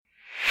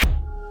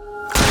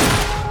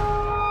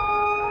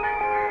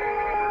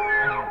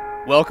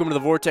Welcome to the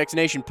Vortex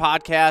Nation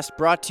podcast,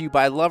 brought to you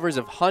by lovers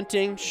of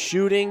hunting,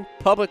 shooting,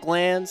 public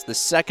lands, the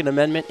Second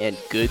Amendment, and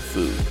good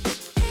food.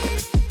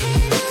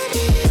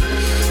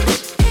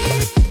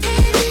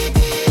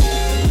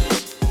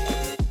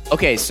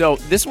 Okay, so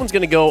this one's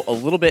going to go a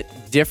little bit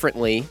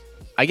differently.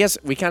 I guess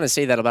we kind of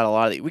say that about a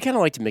lot of these. We kind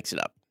of like to mix it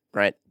up,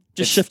 right?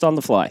 Just shift on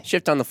the fly.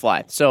 Shift on the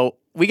fly. So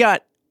we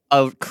got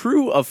a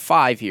crew of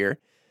 5 here.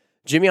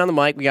 Jimmy on the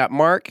mic. We got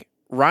Mark,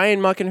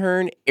 Ryan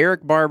Muckenhern,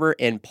 Eric Barber,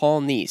 and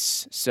Paul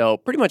Neese. So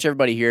pretty much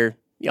everybody here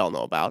y'all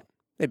know about.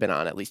 They've been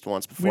on at least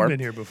once before. We've been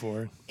here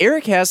before.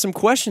 Eric has some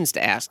questions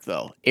to ask,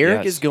 though.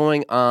 Eric is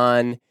going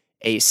on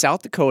a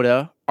South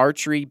Dakota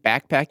archery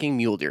backpacking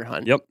mule deer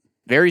hunt. Yep.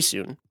 Very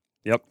soon.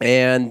 Yep.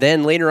 And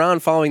then later on,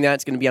 following that,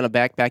 it's going to be on a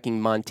backpacking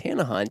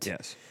Montana hunt.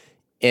 Yes.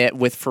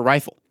 For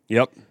rifle.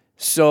 Yep.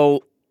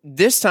 So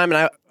this time,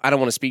 and I don't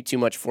want to speak too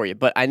much for you,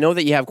 but I know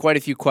that you have quite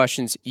a few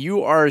questions.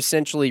 You are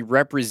essentially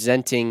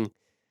representing.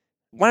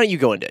 Why don't you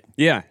go into it?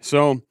 Yeah.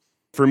 So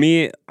for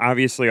me,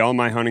 obviously, all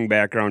my hunting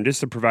background, just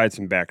to provide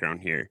some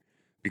background here,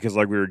 because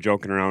like we were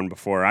joking around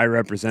before, I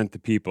represent the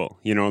people,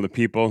 the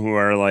people who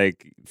are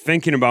like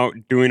thinking about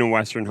doing a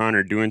Western hunt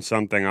or doing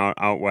something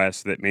out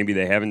west that maybe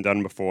they haven't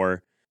done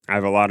before. I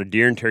have a lot of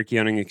deer and turkey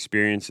hunting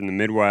experience in the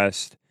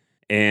Midwest,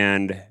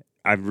 and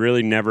I've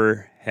really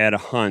never had a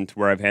hunt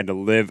where I've had to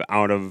live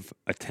out of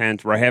a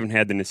tent, where I haven't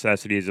had the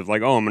necessities of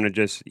like, I'm going to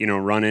just,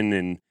 run in,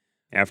 and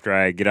after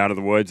I get out of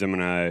the woods, I'm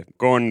going to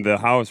go into the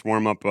house,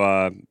 warm up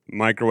a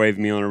microwave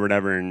meal or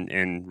whatever,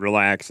 and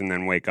relax, and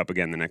then wake up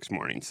again the next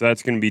morning. So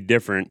that's going to be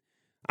different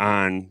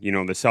on,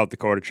 the South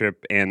Dakota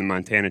trip and the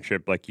Montana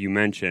trip, like you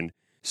mentioned.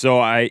 So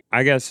I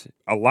guess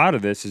a lot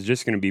of this is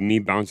just going to be me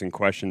bouncing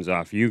questions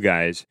off you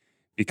guys,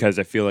 because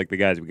I feel like the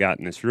guys we got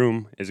in this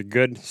room is a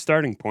good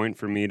starting point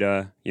for me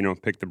to,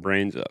 pick the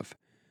brains of.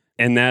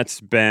 And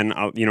that's been,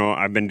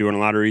 I've been doing a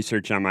lot of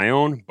research on my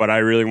own, but I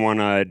really want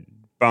to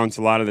bounce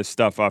a lot of this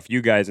stuff off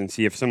you guys and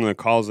see if some of the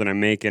calls that I'm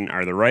making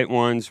are the right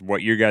ones,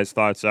 what your guys'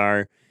 thoughts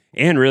are,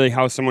 and really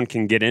how someone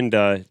can get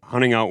into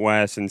hunting out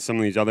west and some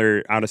of these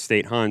other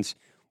out-of-state hunts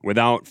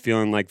without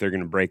feeling like they're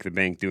going to break the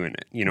bank doing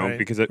it, Right.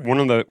 Because one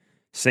of the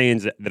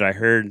sayings that I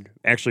heard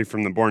actually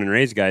from the Born and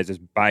Raised guys is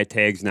buy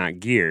tags,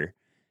 not gear.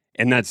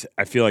 And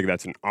I feel like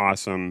that's an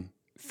awesome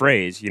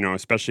phrase,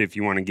 especially if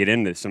you want to get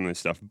into some of this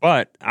stuff.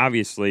 But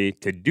obviously,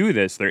 to do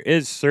this, there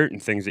is certain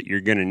things that you're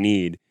going to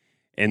need,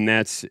 and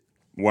that's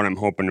what I'm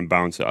hoping to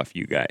bounce off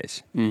you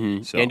guys.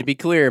 Mm-hmm. So. And to be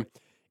clear,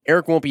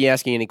 Eric won't be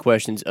asking any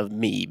questions of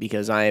me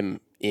because I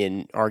am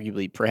in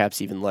arguably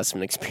perhaps even less of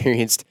an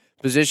experienced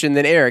position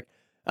than Eric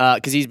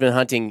because he's been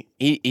hunting.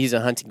 He's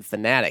a hunting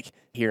fanatic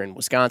here in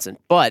Wisconsin.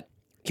 But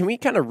can we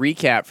kind of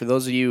recap for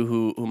those of you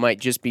who might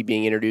just be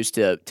being introduced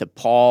to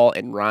Paul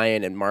and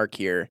Ryan and Mark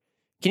here?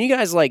 Can you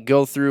guys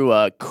go through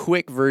a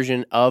quick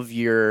version of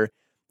your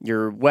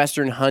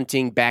Western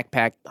hunting,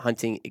 backpack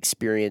hunting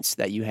experience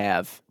that you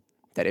have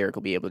that Eric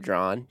will be able to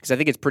draw on? Because I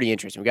think it's pretty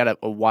interesting. We got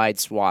a wide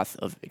swath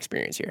of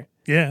experience here.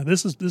 Yeah,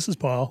 this is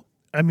Paul.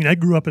 I mean, I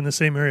grew up in the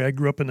same area. I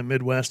grew up in the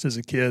Midwest as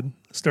a kid,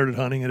 started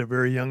hunting at a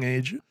very young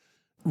age.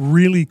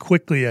 Really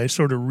quickly, I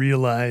sort of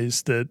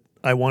realized that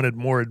I wanted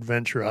more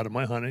adventure out of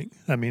my hunting.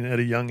 I mean, at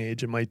a young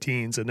age, in my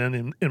teens. And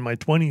then in my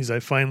 20s, I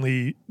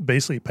finally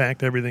basically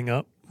packed everything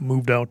up,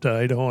 moved out to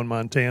Idaho and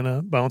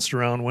Montana, bounced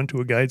around, went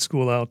to a guide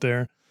school out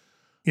there,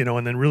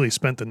 and then really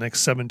spent the next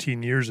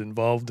 17 years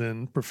involved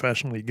in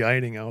professionally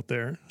guiding out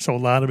there. So a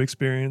lot of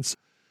experience.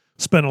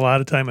 Spent a lot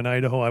of time in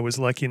Idaho. I was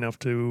lucky enough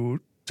to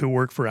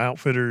work for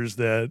outfitters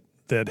that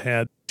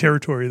had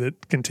territory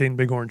that contained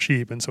bighorn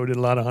sheep, and so I did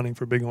a lot of hunting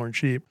for bighorn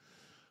sheep.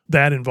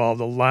 That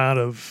involved a lot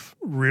of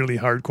really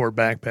hardcore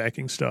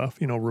backpacking stuff,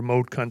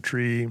 remote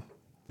country,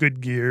 good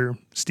gear,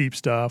 steep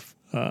stuff.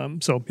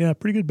 So, yeah,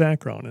 pretty good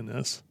background in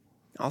this.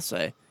 I'll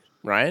say.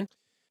 Ryan?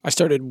 I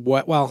started,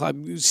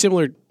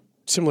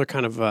 similar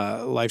kind of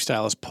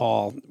lifestyle as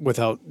Paul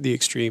without the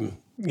extreme,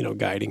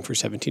 guiding for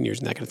 17 years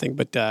and that kind of thing.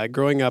 But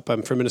growing up,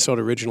 I'm from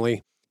Minnesota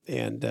originally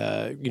and,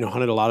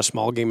 hunted a lot of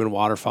small game and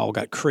waterfowl,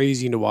 got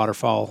crazy into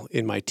waterfowl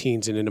in my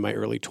teens and into my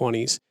early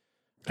 20s.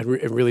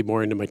 Really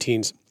more into my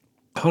teens.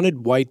 Hunted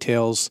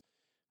whitetails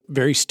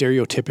very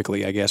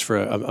stereotypically, I guess, for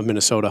a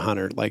Minnesota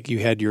hunter. Like you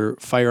had your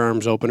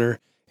firearms opener,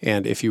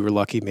 and if you were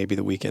lucky, maybe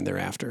the weekend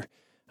thereafter.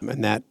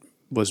 And that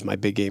was my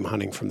big game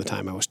hunting from the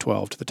time I was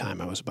 12 to the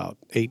time I was about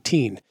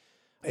 18.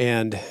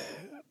 And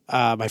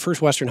my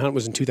first Western hunt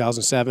was in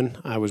 2007.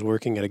 I was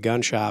working at a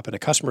gun shop, and a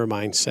customer of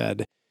mine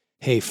said,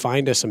 hey,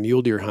 find us a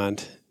mule deer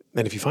hunt,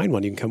 and if you find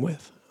one, you can come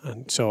with.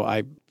 And so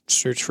I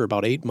searched for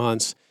about 8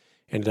 months,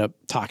 ended up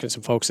talking to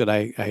some folks that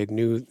I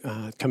knew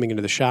coming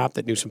into the shop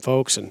that knew some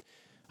folks, and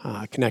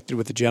connected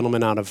with a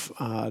gentleman out of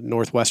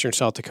northwestern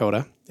South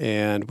Dakota,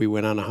 and we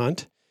went on a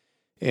hunt,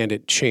 and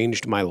it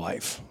changed my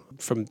life.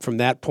 From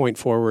that point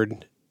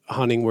forward,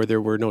 hunting where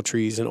there were no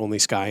trees and only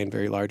sky and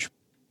very large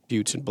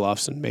buttes and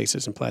bluffs and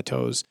mesas and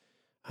plateaus,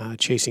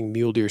 chasing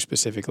mule deer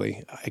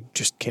specifically, I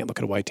just can't look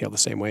at a whitetail the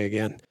same way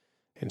again.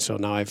 And so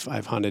now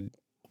I've hunted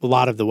a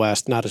lot of the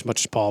West, not as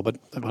much as Paul, but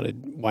I've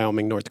hunted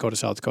Wyoming, North Dakota,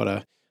 South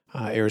Dakota,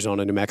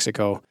 Arizona, New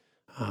Mexico,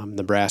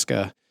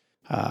 Nebraska.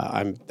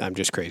 I'm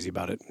just crazy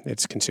about it.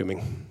 It's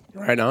consuming.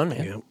 Right on,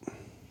 man. Yeah.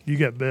 You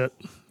get bit.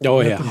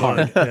 Oh yeah,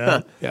 hard.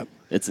 Yeah. Yep.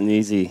 It's an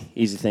easy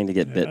thing to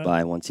get bit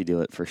by once you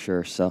do it, for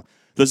sure. So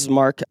this is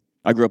Mark.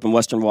 I grew up in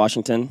Western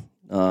Washington,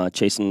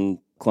 chasing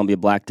Columbia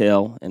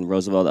blacktail and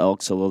Roosevelt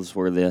elk. So those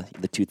were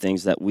the two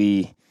things that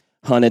we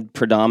hunted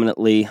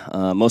predominantly,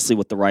 mostly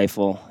with the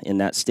rifle. In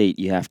that state,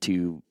 you have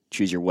to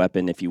choose your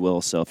weapon, if you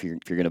will. So if you're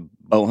going to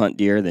bow hunt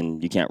deer,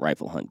 then you can't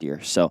rifle hunt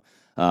deer. So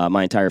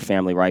my entire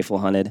family rifle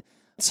hunted.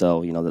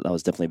 So, that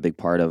was definitely a big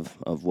part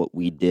of what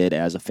we did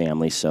as a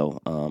family. So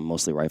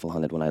mostly rifle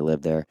hunted when I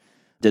lived there.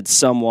 Did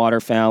some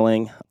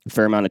waterfowling, a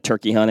fair amount of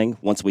turkey hunting.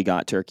 Once we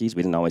got turkeys,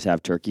 we didn't always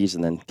have turkeys,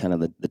 and then kind of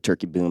the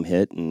turkey boom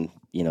hit, and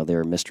they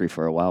were a mystery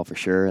for a while for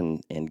sure,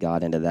 and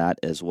got into that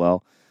as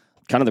well.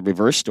 Kind of the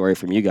reverse story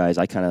from you guys.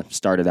 I kind of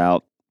started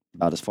out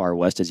about as far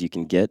west as you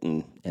can get,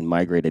 and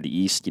migrated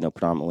east,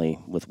 predominantly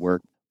with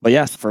work. But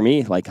yeah, for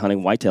me, like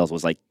hunting whitetails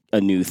was like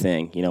a new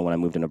thing. When I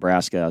moved to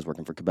Nebraska, I was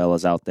working for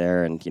Cabela's out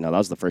there, and that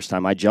was the first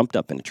time I jumped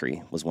up in a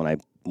tree, was when I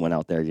went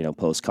out there,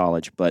 post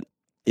college. But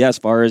yeah, as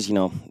far as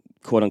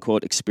quote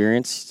unquote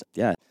experience,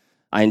 yeah,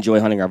 I enjoy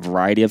hunting a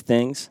variety of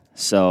things.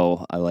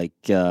 So I like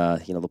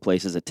the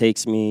places it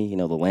takes me,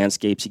 the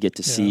landscapes you get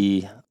to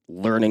see,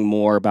 learning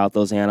more about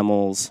those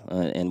animals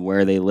and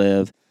where they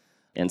live.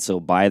 And so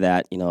by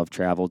that, I've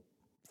traveled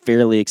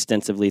fairly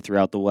extensively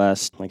throughout the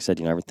West. Like I said,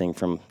 everything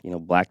from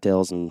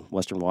blacktails in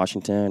Western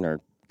Washington,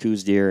 or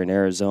Coues deer in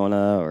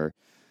Arizona, or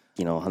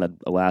hunted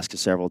Alaska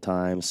several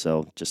times.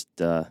 So just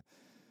like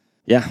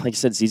I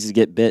said, it's easy to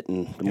get bit,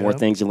 and the more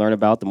things you learn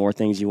about, the more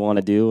things you want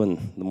to do,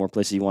 and the more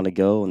places you want to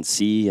go and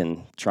see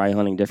and try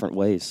hunting different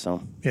ways.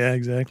 So yeah,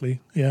 exactly.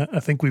 Yeah, I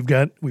think we've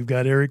got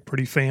Eric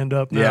pretty fanned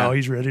up now. Yeah.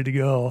 He's ready to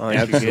go. Oh,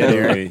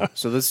 absolutely.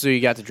 So this is who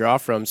you got to draw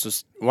from. So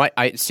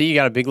I see you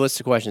got a big list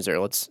of questions there.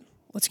 Let's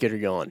get her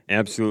going.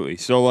 Absolutely.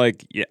 So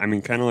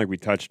kind of like we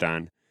touched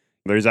on,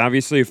 there's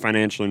obviously a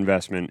financial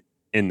investment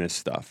in this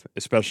stuff,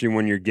 especially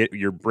when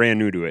you're brand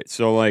new to it.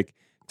 So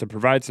to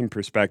provide some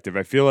perspective,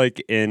 I feel like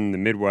in the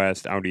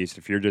Midwest, out east,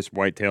 if you're just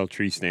whitetail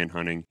tree stand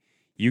hunting,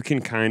 you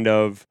can kind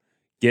of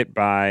get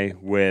by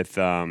with,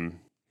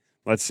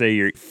 let's say,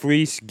 your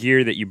fleece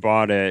gear that you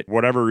bought at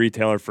whatever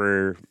retailer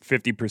for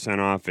 50%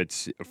 off.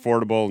 It's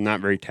affordable, not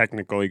very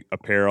technical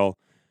apparel.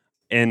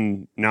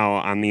 And now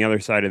on the other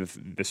side of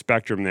the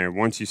spectrum there,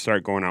 once you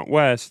start going out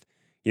west,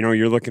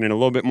 you're looking at a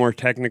little bit more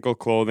technical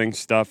clothing,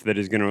 stuff that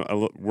is going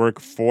to work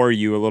for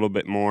you a little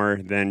bit more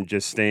than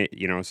just say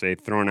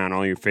throwing on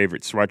all your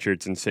favorite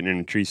sweatshirts and sitting in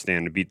a tree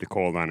stand to beat the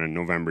cold on a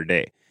November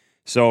day.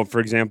 So, for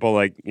example,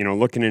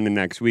 looking into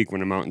next week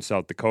when I'm out in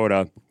South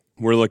Dakota,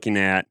 we're looking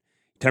at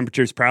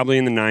temperatures probably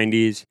in the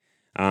 90s,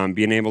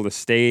 being able to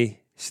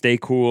stay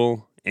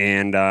cool,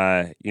 and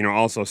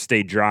also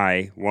stay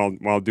dry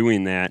while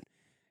doing that,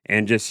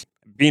 and just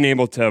being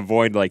able to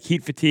avoid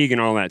heat fatigue and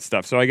all that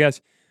stuff. So I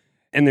guess.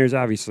 And there's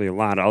obviously a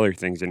lot of other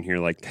things in here,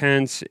 like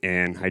tents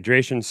and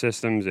hydration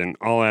systems and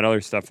all that other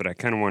stuff that I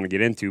kind of want to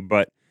get into.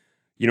 But,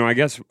 I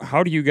guess,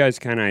 how do you guys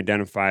kind of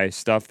identify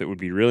stuff that would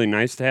be really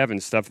nice to have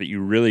and stuff that you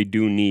really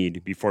do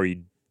need before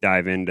you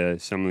dive into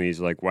some of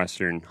these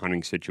Western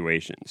hunting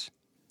situations?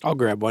 I'll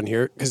grab one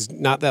here, because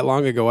not that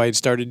long ago I had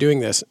started doing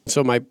this.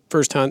 So my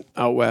first hunt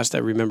out west, I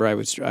remember I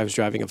was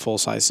driving a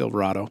full-size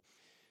Silverado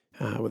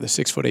with a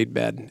 6'8"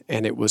 bed,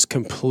 and it was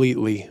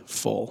completely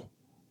full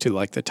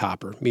to the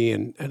topper, me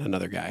and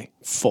another guy,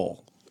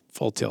 full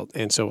tilt.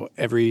 And so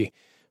every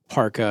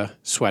parka,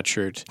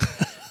 sweatshirt,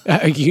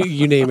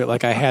 you name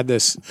it. I had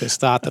this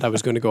thought that I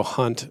was going to go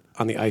hunt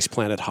on the ice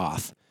planet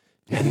Hoth.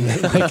 And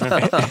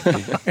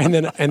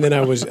then, and then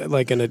I was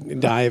in a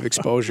die of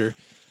exposure.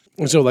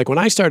 And so when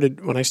I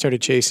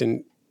started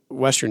chasing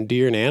Western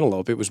deer and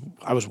antelope,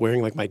 I was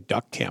wearing my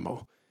duck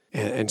camo.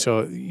 And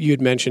so you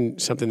had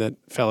mentioned something that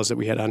fellas that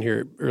we had on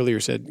here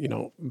earlier said,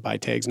 buy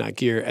tags, not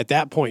gear. At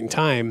that point in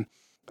time,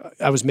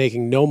 I was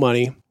making no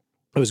money.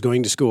 I was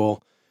going to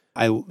school.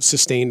 I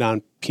sustained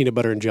on peanut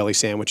butter and jelly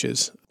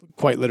sandwiches,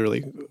 quite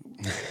literally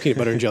peanut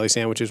butter and jelly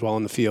sandwiches while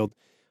in the field,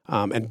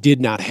 and did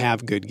not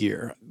have good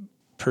gear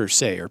per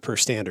se or per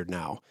standard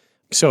now.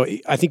 So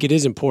I think it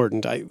is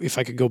important. If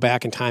I could go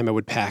back in time, I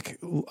would pack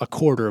a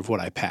quarter of what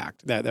I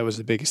packed. That was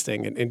the biggest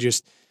thing. And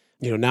just,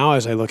 now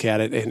as I look at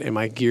it and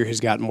my gear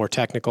has gotten more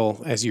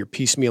technical as you're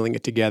piecemealing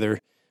it together,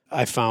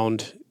 I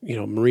found,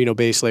 merino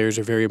base layers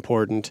are very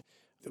important.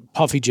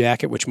 Puffy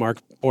jacket, which Mark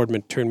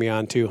Boardman turned me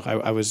on to.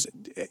 I was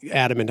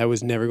adamant I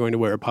was never going to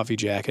wear a puffy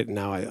jacket, and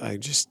now I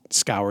just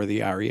scour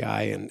the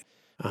REI and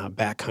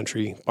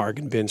backcountry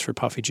bargain bins for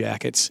puffy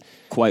jackets.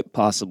 Quite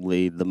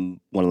possibly one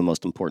of the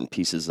most important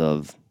pieces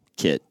of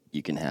kit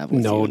you can have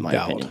with you, in my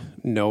opinion.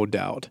 No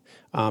doubt.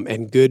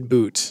 And good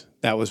boots.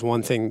 That was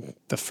one thing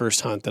the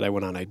first hunt that I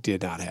went on I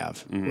did not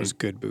have, was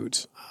good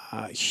boots.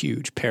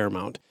 Huge,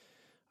 paramount.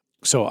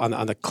 So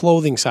on the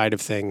clothing side of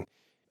thing,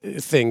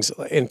 things.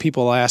 And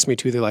people ask me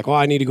too, they're like, well,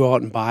 I need to go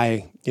out and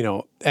buy,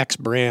 X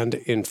brand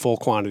in full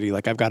quantity.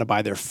 Like I've got to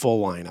buy their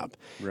full lineup.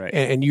 Right.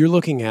 And you're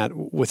looking at,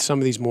 with some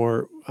of these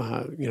more,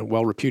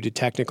 well-reputed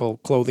technical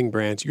clothing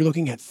brands, you're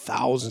looking at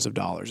thousands of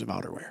dollars of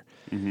outerwear.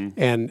 Mm-hmm.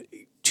 And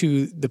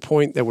to the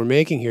point that we're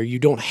making here, you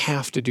don't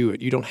have to do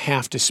it. You don't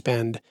have to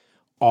spend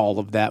all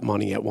of that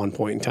money at one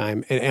point in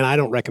time. And I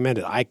don't recommend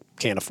it. I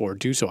can't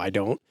afford to, so I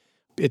don't.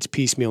 It's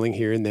piecemealing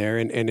here and there,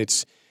 and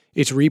it's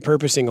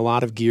repurposing a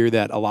lot of gear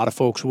that a lot of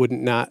folks would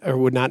not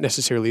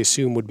necessarily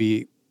assume would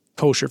be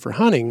kosher for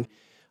hunting,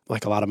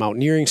 like a lot of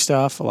mountaineering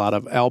stuff, a lot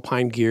of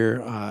alpine gear,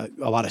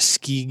 a lot of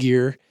ski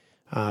gear,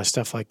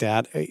 stuff like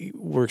that. It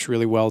works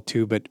really well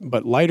too.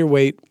 But lighter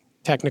weight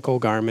technical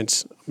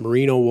garments,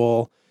 merino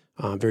wool,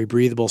 very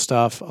breathable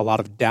stuff, a lot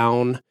of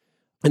down,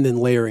 and then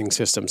layering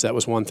systems. That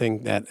was one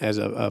thing that as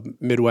a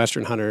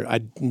Midwestern hunter,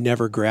 I'd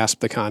never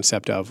grasped the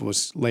concept of,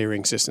 was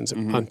layering systems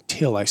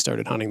until I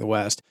started hunting the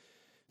West.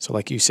 So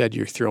like you said,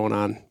 you're throwing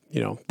on,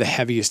 the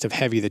heaviest of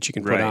heavy that you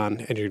can put on,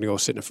 and you're going to go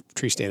sit in a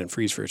tree stand and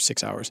freeze for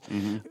 6 hours.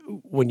 Mm-hmm.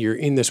 When you're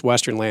in this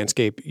Western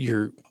landscape,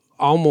 you're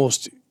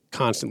almost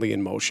constantly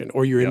in motion,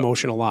 or you're in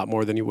motion a lot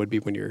more than you would be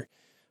when you're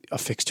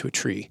affixed to a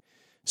tree.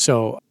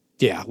 So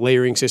yeah,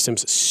 layering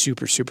systems,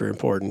 super, super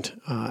important.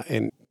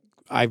 And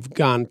I've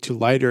gone to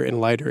lighter and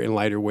lighter and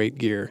lighter weight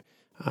gear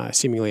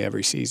seemingly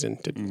every season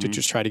to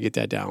just try to get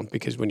that down,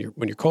 because when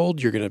you're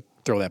cold, you're going to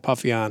throw that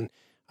puffy on.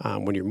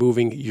 When you're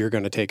moving, you're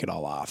going to take it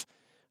all off.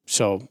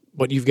 So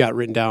what you've got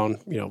written down,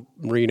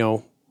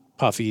 merino,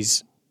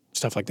 puffies,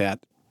 stuff like that,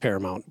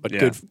 paramount. But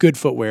good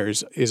footwear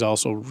is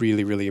also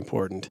really, really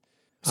important.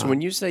 So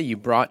when you say you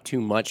brought too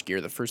much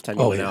gear the first time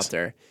you went out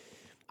there,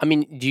 I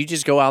mean, do you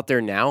just go out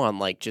there now on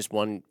like just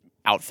one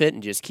outfit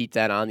and just keep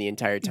that on the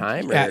entire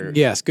time? Or?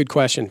 Yes, good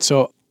question.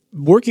 So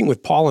working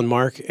with Paul and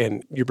Mark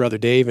and your brother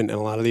Dave and a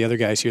lot of the other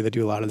guys here that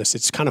do a lot of this,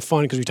 it's kind of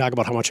fun because we talk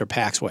about how much our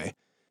packs weigh.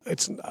 I'm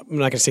not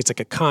going to say it's like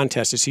a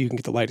contest to see who can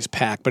get the lightest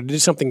pack, but it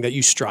is something that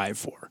you strive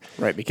for.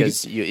 Right,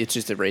 because it's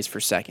just a race for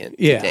second,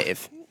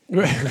 Dave.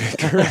 Right,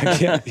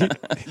 correct, yeah.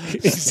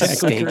 Exactly.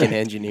 Stinking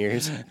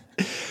engineers.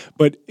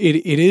 But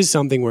it is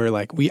something where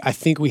I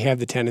think we have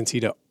the tendency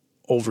to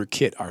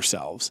over-kit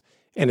ourselves.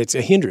 And it's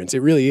a hindrance.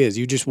 It really is.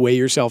 You just weigh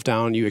yourself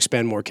down. You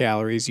expend more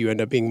calories. You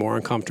end up being more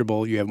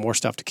uncomfortable. You have more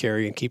stuff to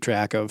carry and keep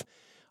track of.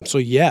 So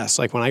yes,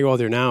 like when I go out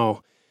there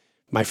now,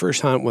 my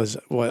first hunt was,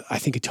 I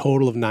think, a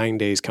total of 9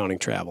 days counting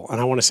travel. And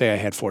I want to say I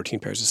had 14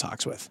 pairs of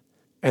socks with.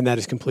 And that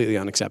is completely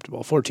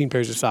unacceptable. 14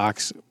 pairs of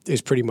socks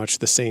is pretty much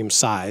the same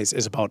size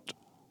as about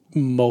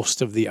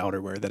most of the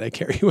outerwear that I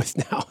carry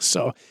with now.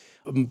 So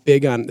I'm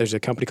big on, there's a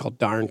company called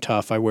Darn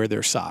Tough. I wear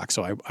their socks.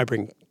 So I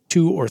bring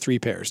 2 or 3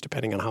 pairs,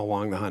 depending on how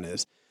long the hunt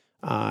is.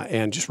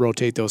 And just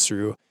rotate those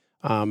through.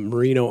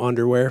 Merino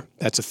underwear,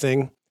 that's a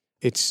thing.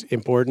 It's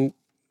important.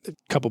 A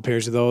couple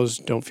pairs of those.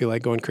 Don't feel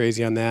like going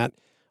crazy on that.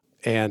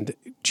 And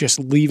just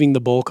leaving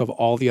the bulk of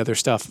all the other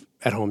stuff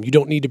at home. You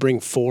don't need to bring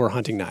 4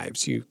 hunting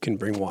knives. You can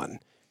bring 1.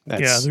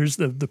 There's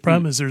the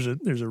problem is there's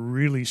a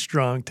really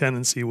strong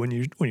tendency when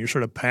you're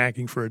sort of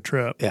packing for a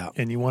trip,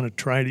 and you want to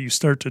try to, you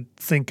start to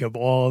think of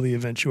all the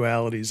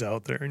eventualities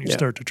out there, and you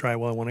start to try,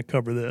 well, I want to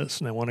cover this,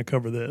 and I want to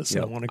cover this,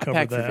 and I want to cover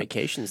I pack that. for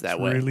vacations that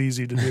it's way. Really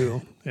easy to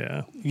do.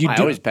 Yeah, I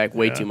always pack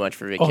way too much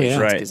for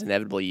vacations right. because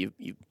inevitably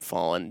you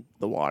fall in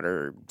the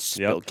water or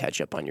spill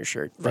ketchup on your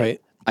shirt.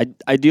 Right.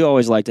 I do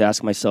always like to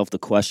ask myself the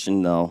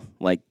question, though,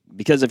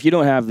 because if you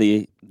don't have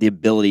the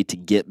ability to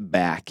get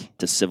back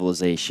to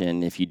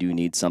civilization, if you do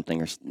need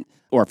something,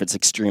 or if it's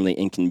extremely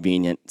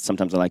inconvenient,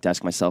 sometimes I like to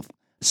ask myself,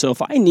 so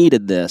if I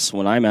needed this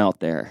when I'm out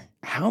there,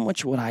 how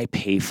much would I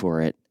pay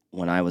for it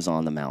when I was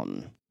on the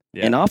mountain?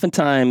 Yeah. And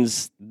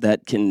oftentimes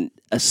that can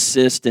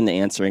assist in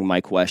answering my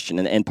question.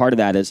 And part of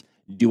that is,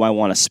 do I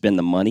want to spend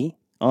the money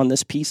on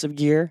this piece of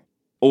gear?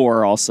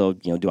 Or also,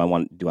 do I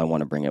want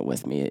to bring it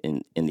with me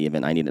in the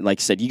event I need it? Like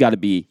I said, you got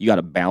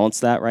to balance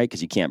that, right?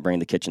 Because you can't bring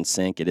the kitchen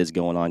sink; it is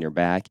going on your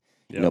back.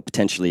 Yep.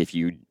 Potentially, if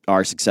you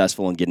are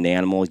successful in getting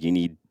animals, you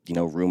need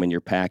room in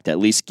your pack to at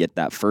least get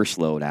that first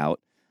load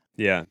out.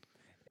 Yeah,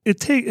 it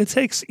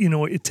takes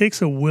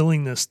a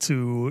willingness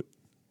to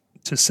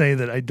say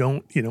that I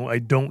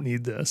don't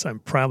need this. I'm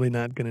probably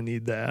not going to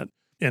need that.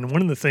 And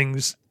one of the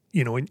things,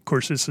 of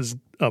course, this is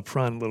up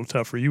front a little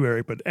tough for you,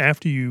 Eric, but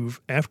after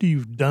you've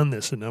done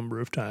this a number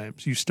of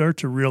times, you start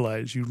to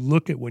realize, you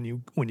look at when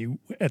you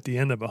at the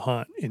end of a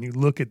hunt and you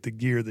look at the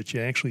gear that you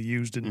actually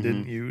used and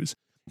didn't use.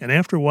 And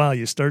after a while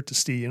you start to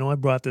see, I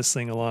brought this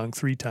thing along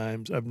 3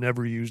 times. I've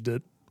never used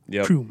it.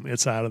 Yep. Boom,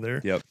 it's out of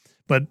there. Yep.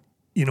 But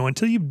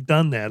until you've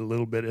done that a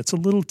little bit, it's a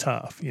little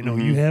tough.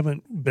 You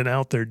haven't been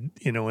out there,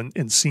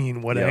 and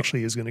seen what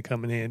actually is going to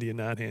come in handy and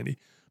not handy.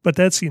 But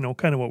that's, kind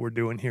of what we're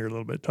doing here a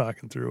little bit,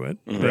 talking through it.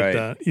 Right.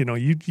 But,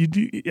 you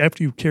do,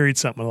 after you've carried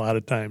something a lot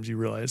of times, you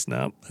realize,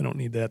 no, I don't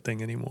need that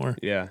thing anymore.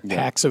 Yeah.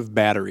 Packs of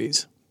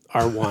batteries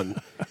are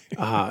one.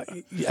 I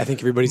think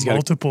everybody's got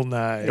multiple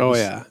knives. Oh,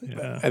 yeah.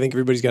 I think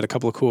everybody's got a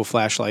couple of cool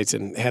flashlights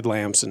and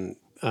headlamps and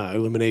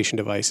illumination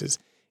devices.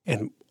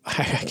 And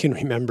I can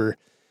remember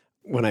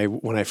when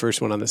I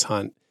first went on this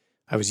hunt,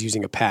 I was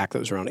using a pack that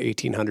was around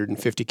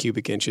 1,850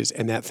 cubic inches,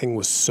 and that thing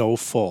was so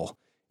full,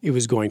 it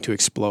was going to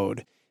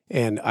explode.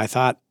 And I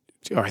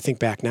think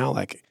back now,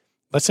 like,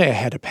 let's say I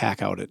had to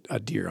pack out a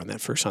deer on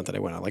that first hunt that I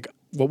went on. Like,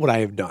 what would I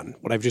have done?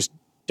 Would I have just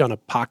done a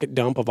pocket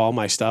dump of all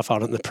my stuff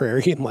out on the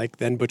prairie and like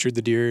then butchered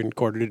the deer and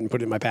quartered it and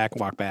put it in my pack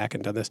and walked back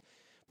and done this?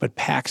 But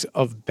packs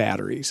of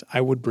batteries,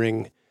 I would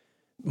bring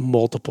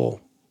multiple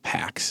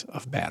packs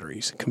of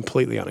batteries.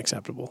 Completely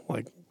unacceptable.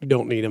 Like, you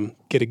don't need them.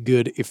 Get a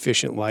good,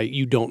 efficient light.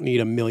 You don't need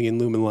a 1,000,000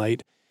 lumen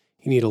light.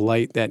 You need a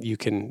light that you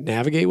can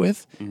navigate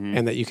with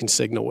and that you can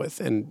signal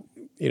with. And,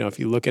 you know, if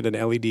you look at an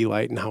LED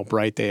light and how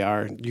bright they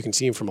are, you can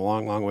see them from a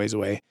long, long ways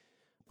away.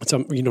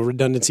 Some, you know,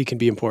 redundancy can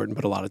be important,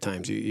 but a lot of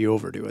times you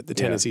overdo it. The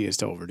tendency is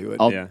to overdo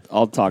it.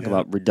 I'll talk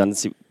about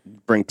redundancy.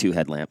 Bring 2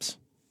 headlamps.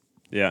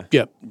 Yeah.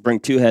 Yep.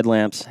 Bring 2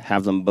 headlamps,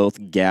 have them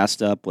both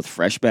gassed up with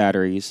fresh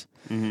batteries.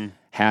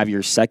 Have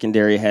your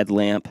secondary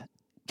headlamp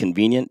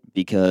convenient,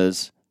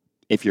 because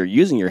if you're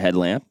using your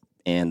headlamp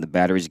and the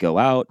batteries go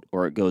out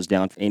or it goes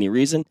down for any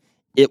reason,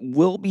 it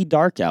will be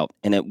dark out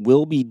and it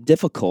will be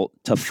difficult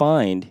to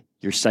find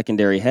your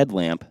secondary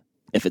headlamp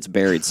if it's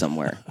buried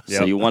somewhere.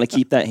 So you want to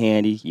keep that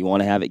handy. You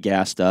want to have it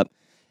gassed up.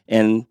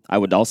 And I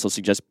would also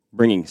suggest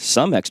bringing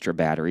some extra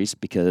batteries,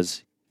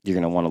 because you're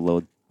going to want to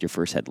load your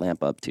first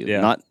headlamp up too.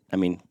 Yeah.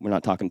 We're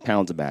not talking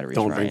pounds of batteries.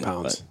 Don't Ryan, bring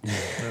pounds.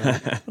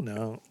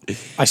 No.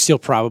 I still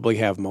probably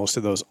have most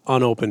of those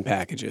unopened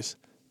packages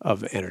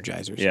of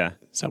energizers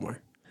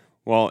somewhere.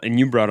 Well, and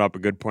you brought up a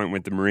good point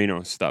with the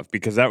merino stuff,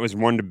 because that was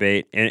one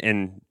debate,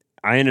 and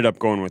I ended up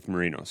going with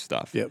merino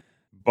stuff. Yep.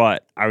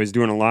 But I was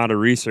doing a lot of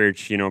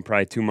research,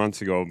 probably 2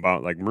 months ago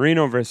about like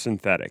merino versus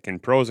synthetic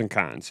and pros and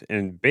cons.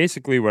 And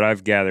basically what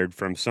I've gathered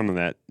from some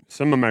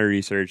of my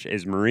research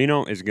is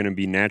merino is going to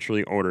be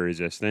naturally odor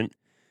resistant,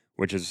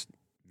 which is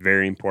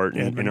very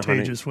important.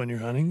 Advantageous when you're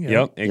hunting.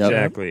 Yep,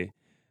 exactly. Yep.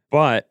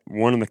 But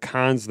one of the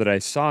cons that I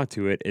saw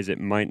to it is it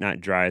might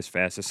not dry as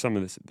fast as some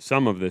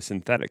of the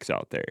synthetics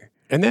out there.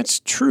 And that's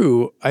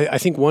true. I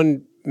think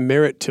one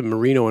merit to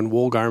merino and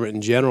wool garment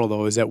in general,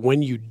 though, is that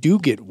when you do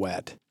get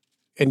wet,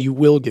 and you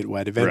will get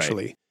wet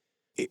eventually,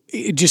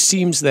 it just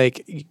seems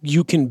like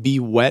you can be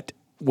wet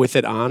with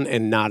it on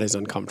and not as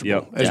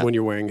uncomfortable as when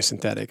you're wearing a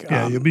synthetic.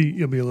 Yeah, you'll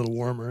be a little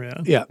warmer.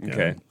 Yeah.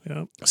 Okay.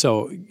 Yeah.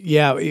 So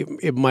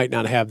it might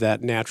not have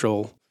that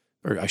natural,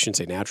 or I shouldn't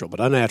say natural, but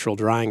unnatural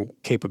drying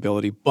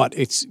capability, but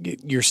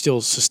you're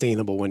still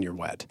sustainable when you're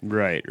wet.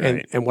 Right.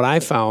 And what I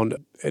found,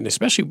 and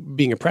especially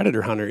being a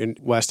predator hunter in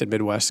West and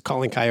Midwest,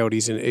 calling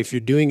coyotes, and if you're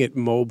doing it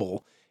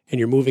mobile and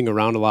you're moving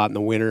around a lot in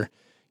the winter,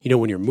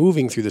 when you're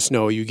moving through the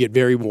snow, you get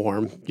very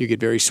warm, you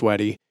get very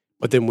sweaty.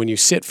 But then when you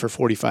sit for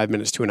 45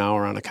 minutes to an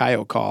hour on a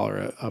coyote call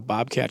or a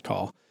bobcat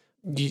call,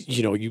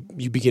 you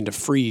begin to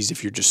freeze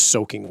if you're just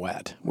soaking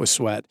wet with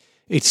sweat.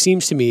 It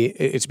seems to me,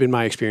 it's been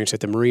my experience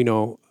that the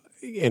merino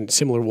and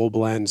similar wool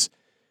blends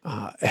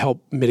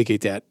help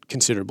mitigate that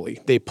considerably.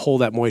 They pull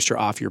that moisture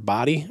off your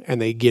body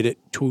and they get it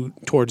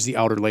towards the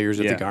outer layers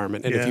of the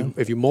garment. And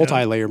if you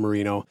multi-layer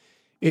merino,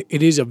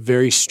 it is a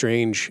very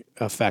strange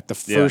effect. The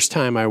first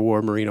time I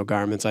wore merino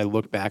garments, I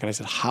looked back and I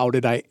said, how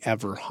did I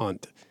ever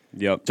hunt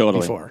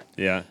before?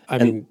 Yeah. I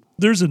mean,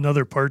 there's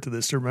another part to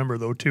this to remember,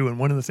 though, too. And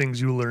one of the things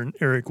you learn,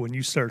 Eric, when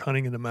you start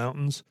hunting in the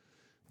mountains,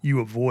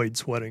 you avoid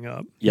sweating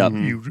up. Yep.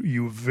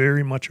 You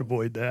very much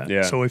avoid that.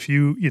 Yeah. So if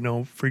you,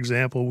 for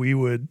example,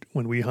 when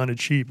we hunted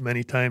sheep,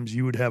 many times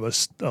you would have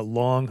a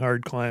long,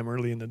 hard climb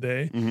early in the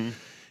day. Mm-hmm.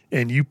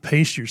 And you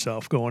pace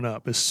yourself going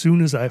up. As soon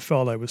as I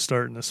felt I was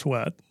starting to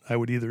sweat, I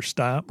would either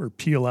stop or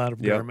peel out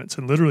of garments.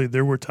 And literally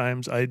there were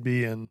times I'd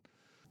be in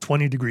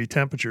 20-degree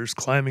temperatures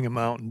climbing a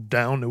mountain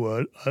down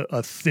to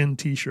a thin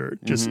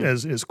T-shirt. Just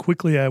as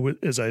quickly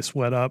as I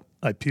sweat up,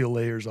 I peel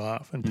layers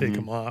off and take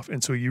them off.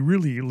 And so you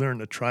learn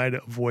to try to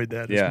avoid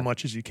that as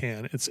much as you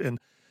can. Just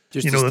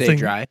to stay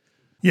dry?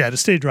 Yeah, to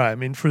stay dry. I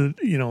mean, for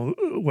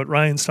what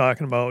Ryan's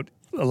talking about,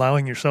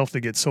 allowing yourself to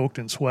get soaked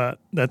in sweat,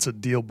 that's a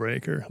deal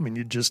breaker. I mean,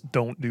 you just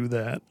don't do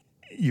that.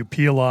 You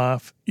peel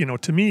off.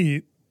 To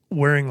me,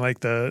 wearing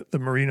like the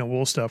merino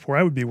wool stuff, where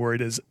I would be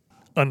worried is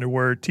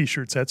underwear,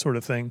 T-shirts, that sort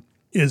of thing,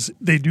 is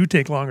they do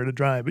take longer to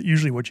dry. But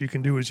usually what you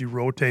can do is you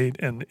rotate,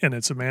 and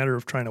it's a matter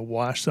of trying to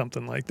wash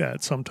something like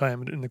that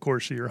sometime in the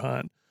course of your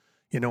hunt.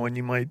 And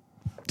you might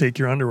take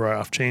your underwear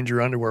off, change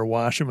your underwear,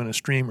 wash them in a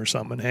stream or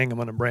something, and hang them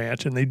on a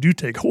branch. And they do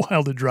take a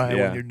while to dry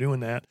when you're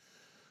doing that.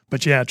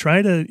 But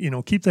try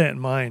to keep that in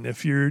mind.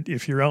 If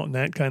you're out in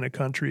that kind of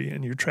country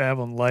and you're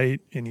traveling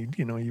light and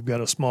you've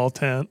got a small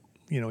tent,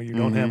 you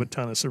don't have a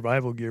ton of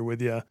survival gear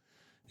with you,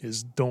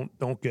 is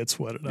don't get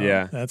sweated out.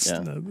 Yeah. That's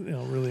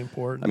really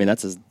important. I mean,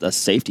 that's a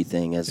safety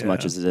thing as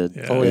much as it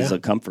is a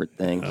comfort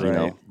thing,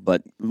 Right.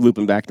 But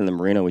looping back to the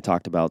merino, we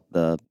talked about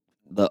the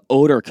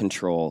odor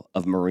control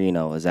of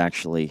merino is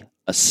actually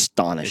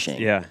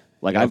astonishing.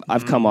 Like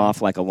I've come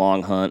off like a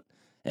long hunt,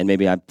 and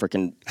maybe I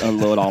freaking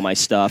unload all my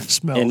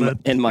stuff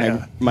in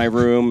my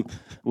room,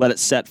 let it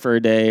set for a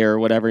day or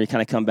whatever. You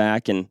kind of come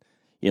back and,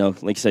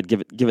 like you said,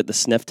 give it the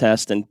sniff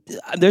test. And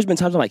there's been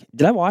times I'm like,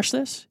 did I wash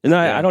this? And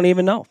I don't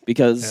even know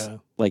because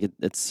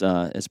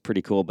it's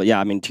pretty cool. But yeah,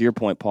 I mean, to your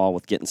point, Paul,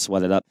 with getting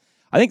sweated up,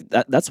 I think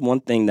that's one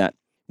thing that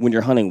when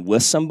you're hunting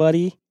with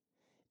somebody,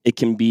 it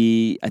can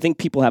be, I think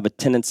people have a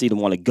tendency to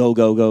want to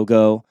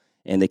go.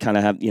 And they kind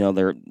of have,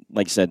 they're,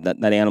 like you said,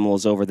 that animal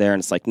is over there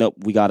and it's like, nope,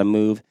 we got to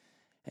move.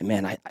 And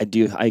man, I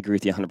agree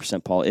with you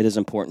 100%, Paul. It is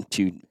important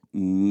to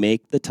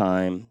make the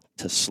time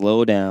to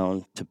slow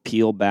down, to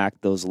peel back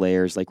those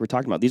layers. Like we're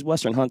talking about, these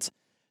Western hunts,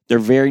 they're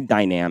very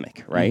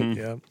dynamic, right? Mm-hmm.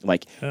 Yeah.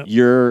 Like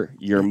you're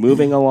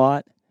moving a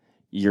lot,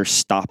 you're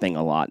stopping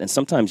a lot. And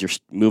sometimes you're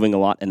moving a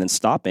lot and then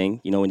stopping,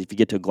 and if you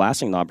get to a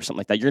glassing knob or something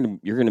like that,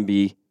 you're going to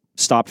be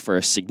stopped for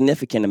a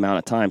significant amount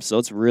of time. So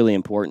it's really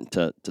important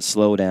to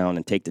slow down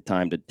and take the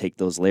time to take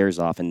those layers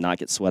off and not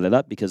get sweated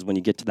up, because when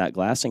you get to that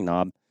glassing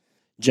knob,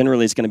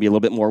 generally it's going to be a little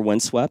bit more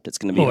windswept. It's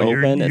going to be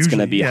open. It's going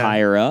to be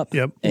higher up.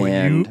 Yep.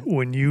 And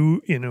when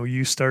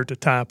you start to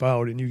top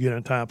out and you get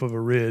on top of a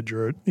ridge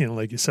or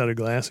like you said, a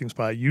glassing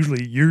spot,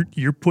 usually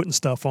you're putting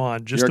stuff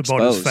on just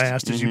about as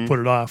fast as you put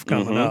it off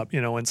coming up.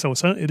 And so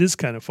it is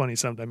kind of funny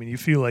sometimes. I mean, you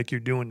feel like you're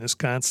doing this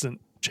constant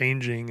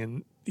changing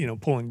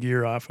and pulling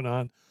gear off and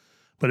on.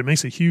 But it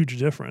makes a huge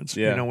difference.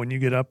 Yeah. When you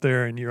get up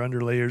there and your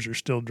underlayers are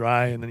still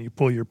dry and then you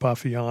pull your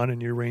puffy on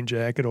and your rain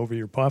jacket over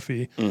your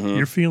puffy,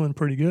 you're feeling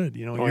pretty good.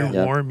 You're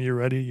warm, you're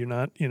ready, you're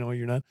not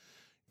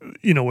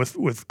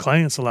with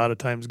clients a lot of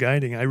times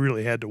guiding, I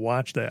really had to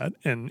watch that.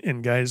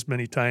 And guys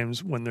many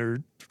times when they're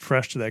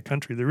fresh to that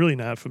country, they're really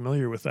not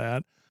familiar with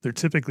that. They're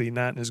typically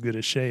not in as good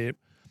a shape.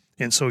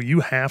 And so you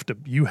have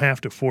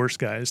to force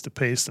guys to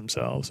pace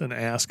themselves and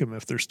ask them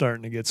if they're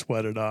starting to get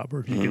sweated up,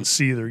 or if you can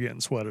see they're getting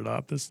sweated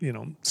up. Just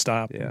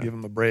stop, and give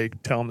them a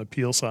break, tell them to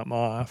peel something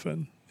off,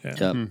 and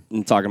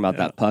And talking about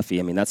that puffy,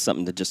 I mean that's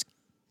something to just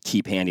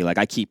keep handy. Like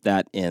I keep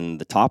that in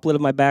the top lid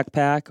of my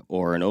backpack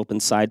or an open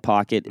side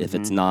pocket if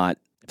it's not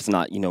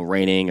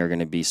raining or going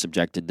to be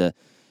subjected to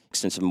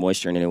extensive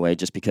moisture in any way.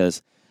 Just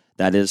because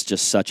that is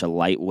just such a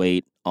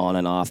lightweight on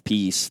and off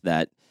piece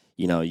that.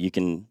 You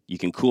can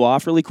cool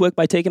off really quick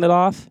by taking it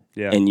off,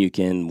 and you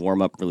can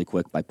warm up really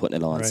quick by putting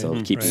it on. Right.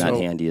 So keeping that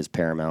handy is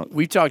paramount.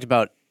 We've talked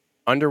about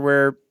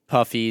underwear,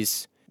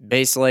 puffies,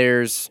 base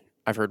layers.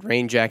 I've heard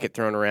rain jacket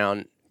thrown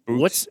around.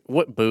 Boots.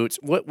 What boots?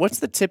 What's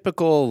the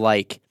typical,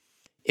 like,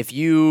 if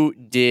you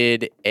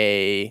did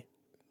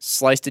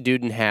sliced a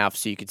dude in half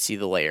so you could see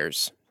the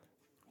layers,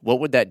 what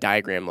would that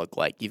diagram look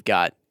like? You've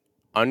got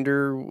how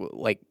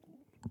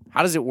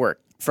does it work?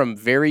 From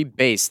very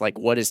base, like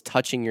what is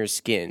touching your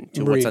skin,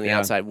 to what's on the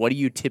outside, what do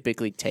you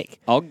typically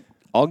take?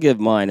 I'll give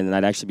mine, and then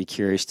I'd actually be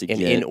curious to get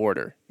in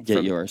order.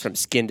 Get yours from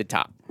skin to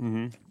top.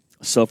 Mm-hmm.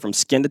 So from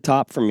skin to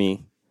top for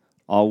me,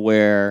 I'll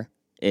wear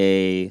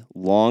a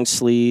long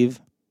sleeve,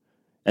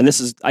 and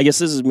this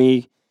is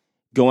me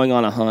going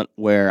on a hunt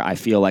where I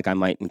feel like I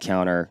might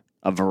encounter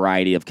a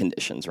variety of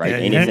conditions,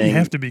 right? Yeah, you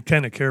have to be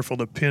kind of careful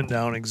to pin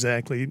down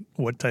exactly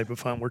what type of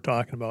hunt we're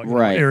talking about.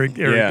 Right. Eric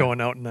going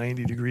out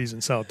 90 degrees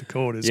in South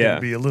Dakota is going to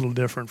be a little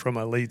different from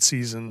a late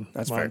season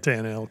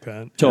Montana elk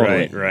hunt.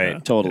 Totally.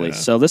 Right. Totally. Yeah.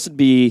 So this would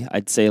be,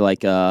 I'd say,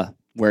 like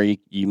where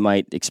you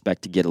might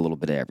expect to get a little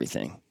bit of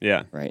everything.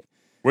 Yeah. Right.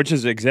 Which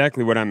is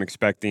exactly what I'm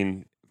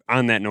expecting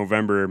on that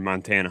November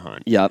Montana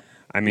hunt. Yep.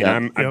 I mean,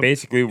 I'm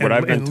basically what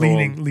I've been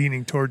told.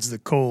 Leaning towards the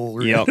coal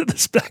or the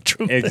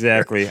spectrum.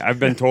 Exactly. I've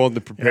been told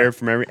to prepare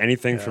from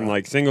anything from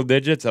like single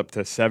digits up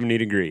to 70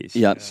 degrees.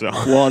 Yep. So.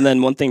 Well, and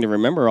then one thing to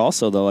remember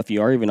also, though, if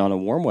you are even on a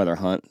warm weather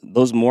hunt,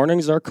 those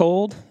mornings are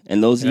cold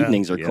and those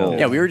evenings are cold.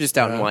 Yeah, we were just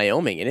out in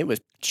Wyoming and it was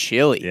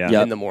chilly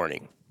in the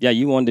morning. Yeah,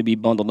 you wanted to be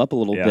bundled up a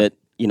little bit,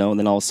 and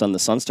then all of a sudden the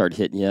sun started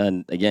hitting you,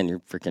 and again,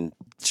 you're freaking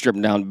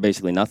stripping down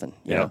basically nothing.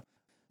 You know?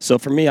 So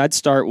for me, I'd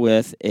start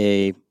with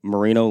a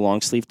merino long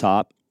sleeve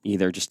top.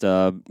 Either just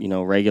a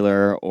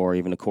regular or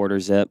even a quarter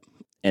zip,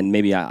 and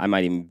maybe I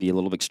might even be a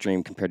little bit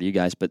extreme compared to you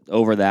guys. But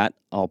over that,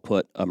 I'll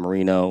put a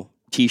merino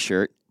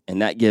T-shirt,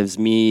 and that gives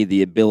me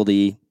the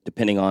ability,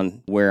 depending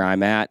on where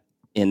I'm at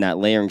in that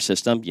layering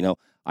system.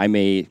 I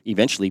may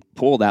eventually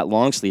pull that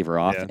long sleever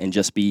off and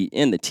just be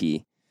in the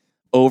tee.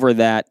 Over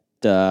that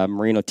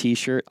merino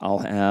T-shirt, I'll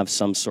have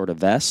some sort of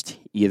vest,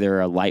 either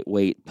a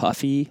lightweight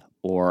puffy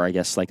or I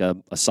guess like a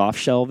soft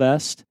shell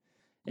vest.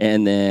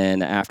 And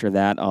then after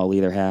that, I'll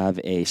either have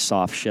a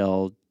soft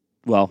shell.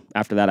 Well,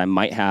 after that, I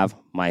might have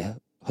my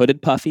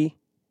hooded puffy,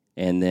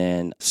 and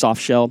then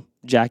soft shell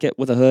jacket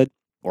with a hood,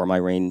 or my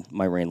rain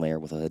layer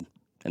with a hood,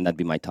 and that'd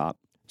be my top.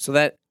 So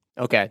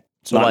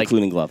so not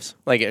including gloves,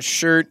 like a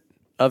shirt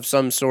of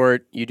some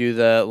sort. You do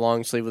the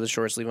long sleeve with a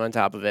short sleeve on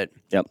top of it.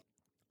 Yep.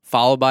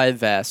 Followed by a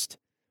vest,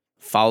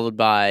 followed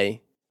by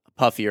a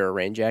puffy or a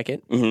rain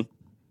jacket.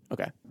 Mm-hmm.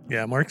 Okay.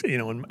 Yeah, Mark.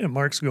 And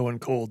Mark's going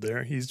cold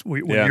there.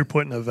 When you're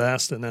putting a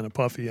vest and then a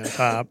puffy on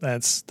top,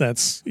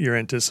 that's you're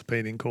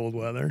anticipating cold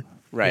weather.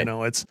 Right.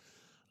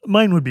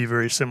 Mine would be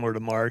very similar to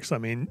Mark's. I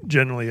mean,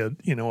 generally a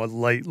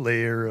light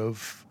layer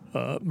of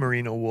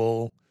merino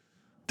wool,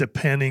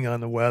 depending on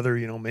the weather.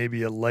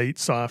 Maybe a light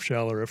soft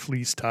shell or a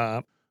fleece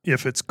top.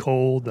 If it's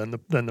cold, then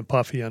the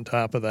puffy on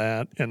top of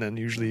that, and then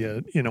usually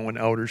an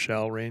outer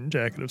shell rain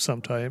jacket of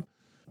some type.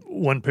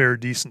 One pair of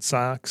decent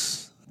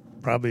socks,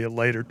 probably a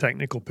lighter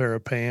technical pair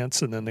of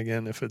pants, and then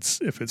again, if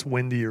it's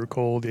windy or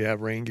cold, you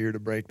have rain gear to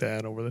break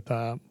that over the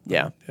top.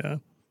 Yeah. Yeah.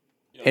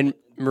 And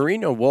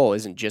merino wool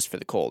isn't just for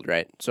the cold,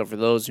 right? So for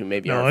those who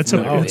maybe aren't It's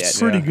familiar with it's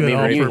it, pretty good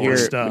when you outfit hear with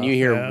stuff. when you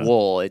hear yeah.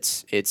 wool,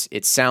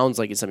 it sounds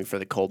like it's something for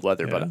the cold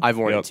weather, but I've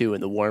worn it too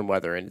in the warm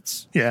weather, and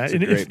it's Yeah, That's a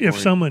and great if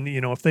point. someone,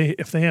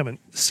 if they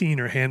haven't seen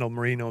or handled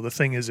merino, the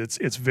thing is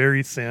it's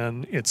very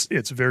thin,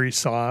 it's very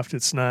soft.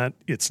 It's not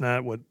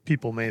what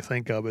people may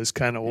think of as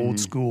kind of old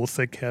school,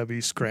 thick, heavy,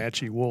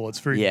 scratchy wool. It's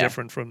very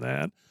different from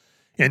that.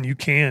 And you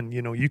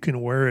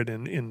can wear it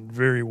in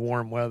very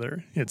warm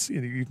weather.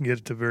 You can get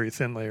it to very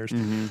thin layers.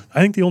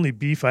 I think the only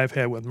beef I've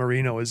had with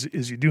merino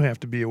is you do have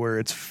to be aware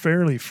it's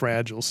fairly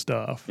fragile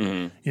stuff.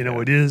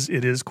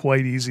 It is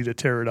quite easy to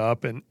tear it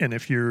up, and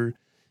if you're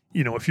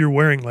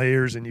wearing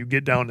layers and you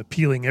get down to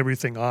peeling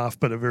everything off,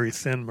 but a very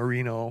thin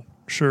merino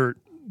shirt,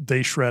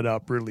 they shred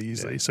up really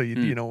easily. So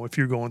if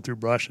you're going through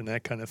brush and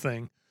that kind of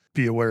thing,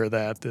 be aware of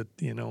that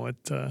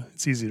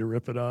it's easy to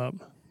rip it up.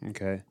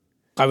 Okay.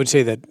 I would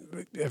say that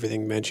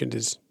everything mentioned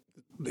is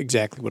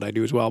exactly what I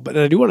do as well. But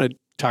I do want to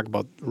talk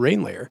about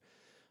rain layer.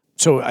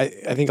 So I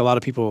think a lot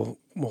of people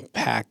will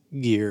pack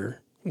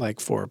gear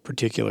like for a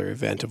particular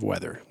event of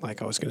weather.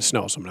 Like, it's going to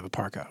snow, so I'm going to have a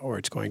parka, or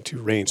it's going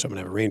to rain, so I'm going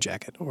to have a rain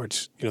jacket, or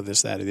it's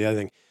this, that, or the other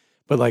thing.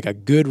 But like a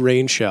good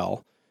rain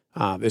shell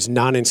is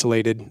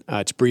non-insulated.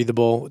 It's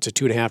breathable. It's a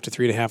 2.5 to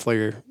 3.5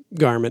 layer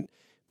garment.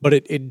 But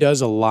it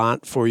does a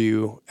lot for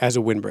you as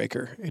a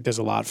windbreaker. It does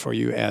a lot for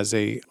you as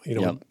a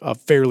a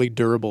fairly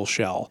durable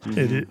shell.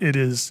 It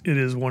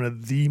is one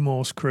of the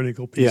most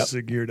critical pieces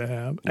of gear to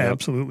have.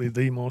 Absolutely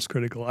the most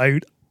critical.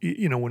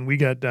 When we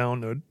got down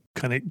to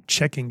kind of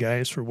checking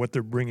guys for what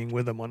they're bringing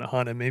with them on a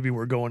hunt, and maybe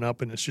we're going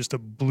up and it's just a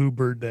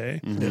bluebird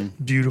day,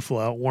 beautiful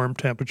out, warm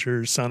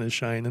temperatures, sun is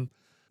shining.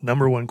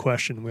 Number one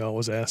question we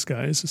always ask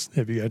guys is,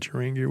 have you got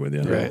your rain gear with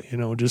you? Right.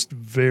 Just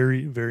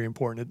very, very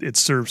important. It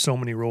serves so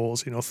many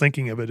roles.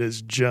 Thinking of it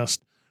as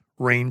just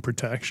rain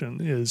protection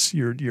is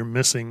you're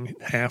missing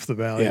half the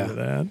value of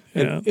that.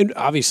 And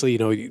obviously,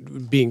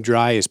 being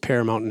dry is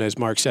paramount. And as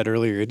Mark said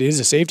earlier, it is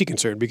a safety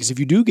concern because if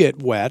you do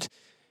get wet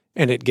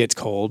and it gets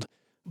cold,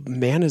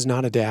 man is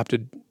not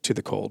adapted to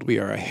the cold. We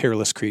are a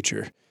hairless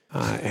creature.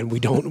 And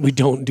we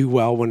don't do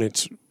well when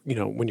it's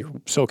when you're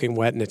soaking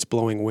wet and it's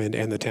blowing wind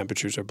and the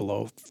temperatures are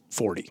below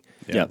 40.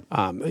 Yeah.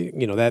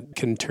 That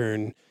can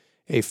turn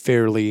a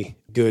fairly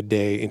good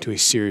day into a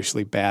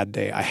seriously bad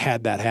day. I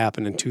had that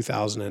happen in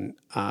 2009.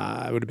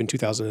 I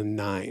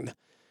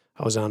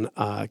was on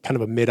kind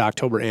of a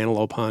mid-October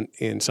antelope hunt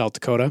in South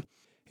Dakota,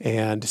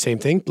 and same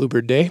thing,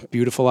 bluebird day,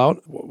 beautiful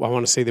out. I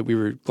want to say that we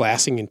were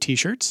glassing in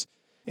T-shirts.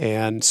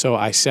 And so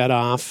I set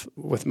off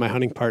with my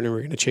hunting partner. We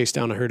were going to chase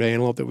down a herd of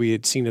antelope that we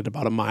had seen at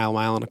about a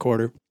mile and a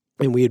quarter.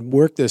 And we had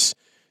worked this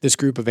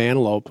group of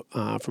antelope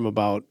from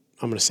about,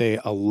 I'm going to say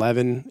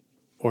 11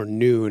 or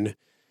noon,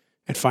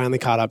 and finally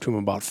caught up to them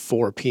about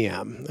 4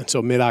 p.m. And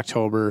so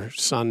mid-October,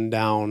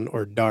 sundown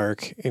or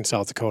dark in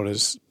South Dakota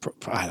is,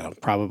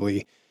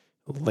 probably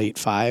late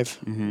 5,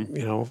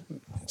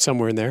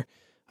 somewhere in there.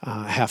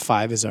 Half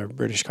 5, as our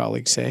British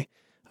colleagues say.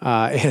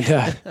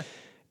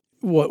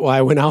 Well,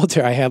 I went out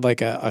there, I had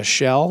like a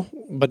shell,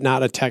 but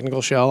not a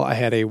technical shell. I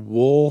had a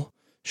wool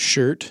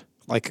shirt,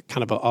 like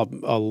kind of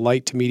a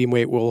light to medium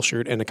weight wool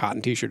shirt, and a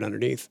cotton T-shirt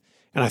underneath.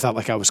 And I thought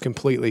like I was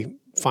completely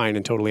fine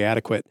and totally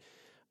adequate.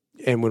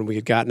 And when we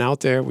had gotten out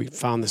there, we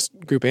found this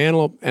group of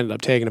antelope, ended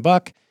up tagging a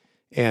buck,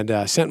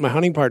 and sent my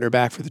hunting partner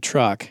back for the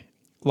truck.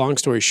 Long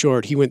story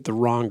short, he went the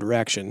wrong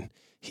direction.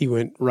 He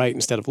went right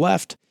instead of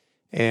left,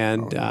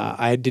 and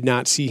I did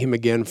not see him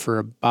again for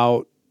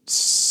about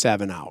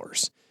 7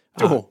 hours.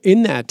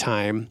 In that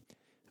time,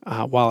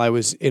 while I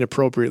was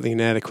inappropriately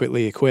and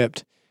inadequately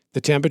equipped,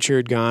 the temperature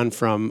had gone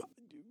from,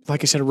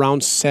 like I said,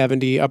 around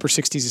 70, upper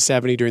 60s to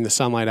 70 during the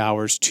sunlight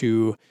hours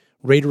to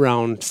right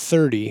around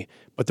 30,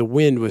 but the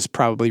wind was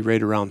probably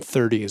right around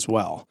 30 as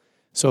well.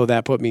 So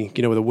that put me,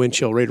 with a wind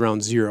chill right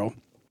around 0.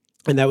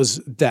 And I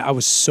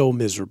was so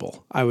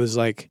miserable. I was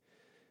like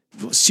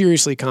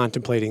seriously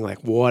contemplating, like,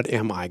 what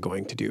am I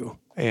going to do?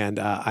 And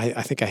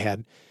I think I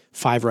had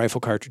 5 rifle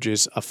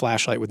cartridges, a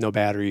flashlight with no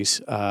batteries,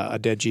 a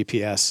dead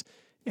GPS,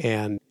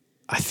 and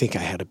I think I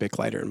had a Bic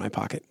lighter in my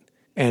pocket.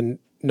 And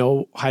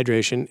no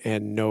hydration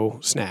and no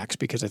snacks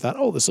because I thought,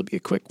 this will be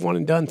a quick one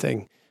and done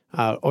thing.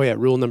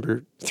 Rule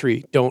number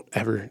 3, don't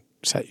ever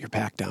set your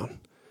pack down.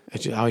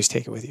 Always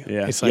take it with you.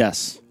 Yeah. It's like,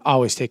 Yes.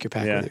 always take your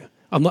pack with you.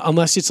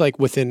 Unless it's like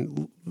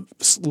within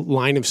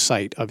line of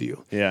sight of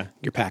you. Yeah.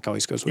 Your pack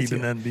always goes with you.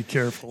 Even then, be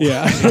careful.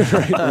 Yeah.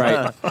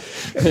 right.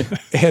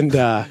 And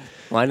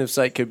line of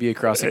sight could be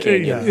across a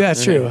canyon. Yeah.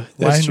 that's true.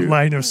 That's true.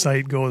 Line of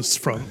sight goes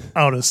from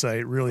out of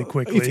sight really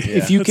quickly.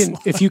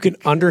 If you can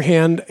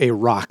underhand a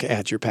rock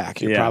at your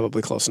pack, you're Yeah.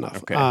 probably close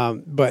enough. Okay.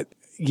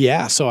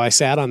 So I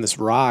sat on this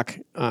rock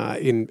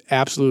in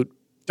absolute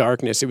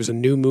darkness. It was a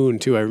new moon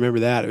too. I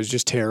remember that. It was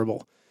just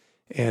terrible,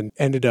 and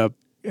ended up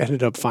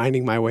ended up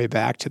finding my way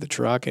back to the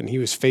truck, and he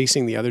was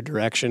facing the other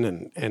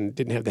direction and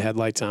didn't have the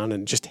headlights on,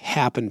 and just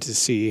happened to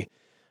see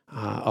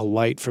a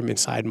light from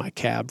inside my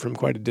cab from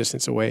quite a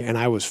distance away, and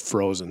I was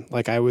frozen.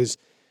 Like, I was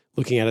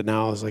looking at it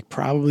now, I was like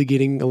probably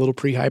getting a little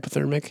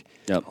pre-hypothermic.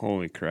 Yep.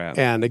 Holy crap.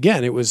 And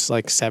again, it was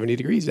like 70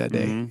 degrees that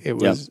day. It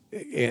was,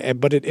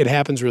 but it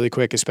happens really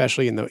quick,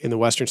 especially in the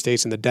western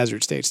states and the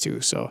desert states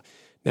too. So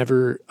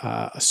never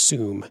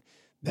assume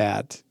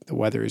that the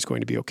weather is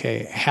going to be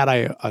okay. Had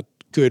I a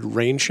good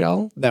rain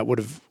shell, that would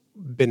have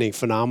been a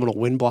phenomenal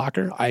wind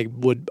blocker. I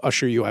would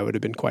assure you I would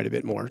have been quite a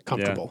bit more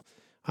comfortable.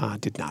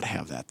 Did not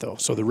have that though.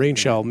 So the rain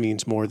shell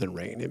means more than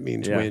rain. It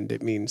means wind.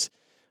 It means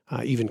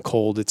even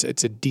cold.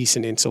 It's a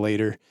decent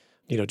insulator,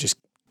 just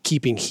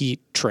keeping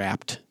heat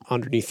trapped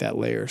underneath that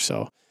layer.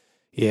 So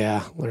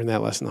yeah, learned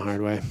that lesson the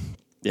hard way.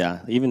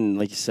 Yeah, even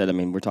like you said, I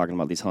mean, we're talking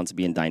about these hunts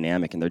being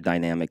dynamic, and they're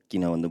dynamic,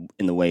 in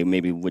the way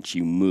maybe which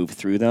you move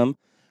through them,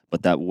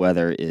 but that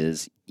weather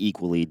is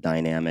equally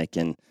dynamic.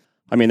 And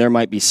I mean, there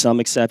might be some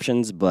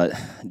exceptions, but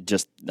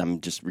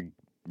I'm just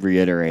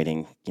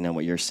reiterating,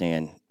 what you're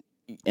saying.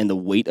 And the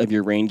weight of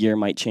your rain gear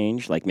might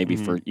change. Like maybe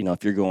for,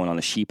 if you're going on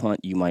a sheep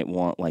hunt, you might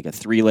want like a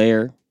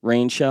 3-layer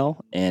rain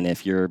shell. And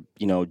if you're,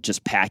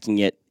 just packing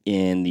it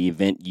in the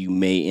event you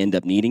may end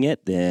up needing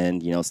it, then,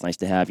 it's nice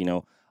to have,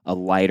 a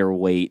lighter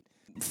weight,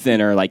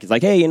 thinner, like it's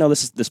like, hey,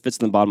 this fits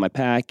in the bottom of my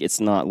pack. It's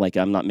not like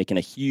I'm not making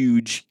a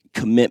huge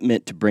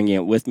commitment to bringing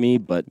it with me,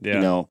 but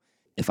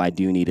if I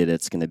do need it,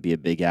 it's going to be a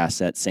big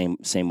asset. Same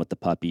with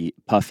the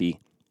Puffy.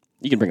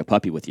 You can bring a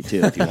puppy with you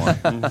too if you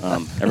want.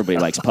 Everybody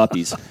likes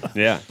puppies.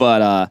 Yeah,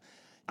 but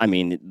I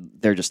mean,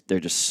 they're just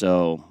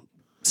so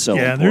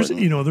yeah.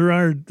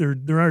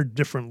 important. There are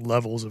different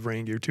levels of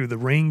rain gear too. The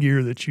rain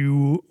gear that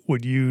you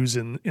would use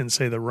in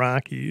say the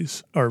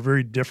Rockies are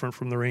very different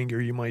from the rain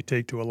gear you might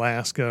take to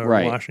Alaska or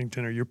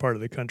Washington or your part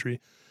of the country.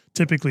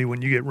 Typically,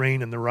 when you get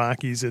rain in the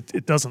Rockies,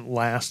 it doesn't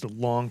last a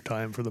long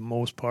time for the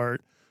most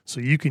part. So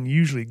you can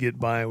usually get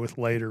by with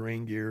lighter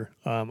rain gear.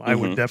 I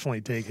would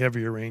definitely take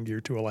heavier rain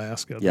gear to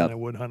Alaska than I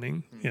would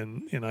hunting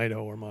in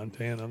Idaho or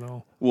Montana,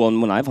 though. Well,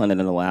 and when I've hunted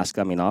in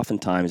Alaska, I mean,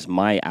 oftentimes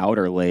my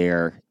outer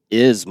layer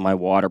is my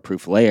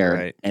waterproof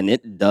layer, and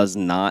it does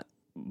not,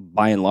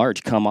 by and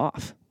large, come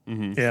off.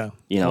 Yeah.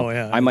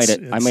 I might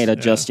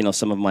adjust,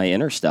 some of my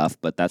inner stuff,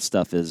 but that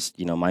stuff is,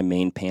 my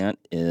main pant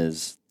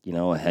is,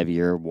 a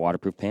heavier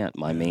waterproof pant.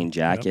 My main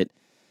jacket.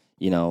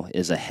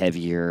 Is a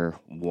heavier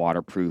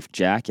waterproof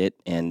jacket.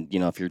 And,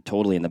 if you're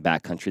totally in the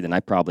backcountry, then I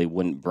probably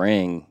wouldn't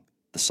bring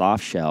the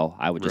soft shell.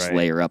 I would just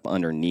layer up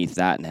underneath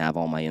that and have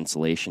all my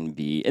insulation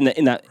be in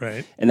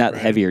that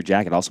heavier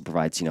jacket also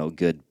provides,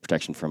 good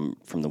protection from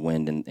the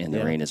wind and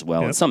the rain as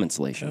well, and some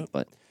insulation.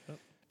 But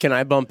can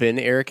I bump in,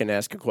 Eric, and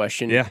ask a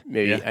question? Yeah.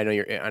 Maybe yeah.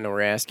 I know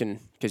we're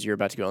asking because you're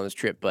about to go on this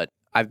trip, but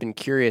I've been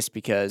curious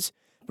because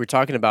we're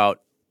talking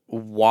about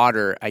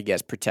water, I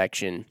guess,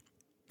 protection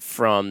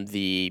from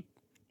the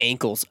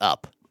ankles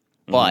up.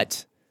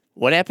 But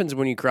what happens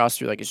when you cross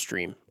through like a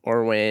stream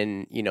or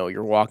when,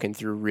 you're walking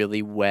through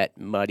really wet,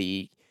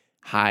 muddy,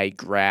 high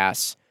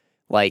grass?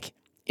 Like,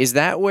 is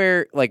that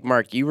where, like,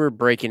 Mark, you were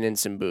breaking in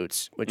some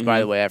boots, which by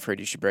the way, I've heard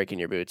you should break in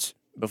your boots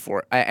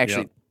before.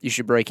 You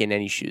should break in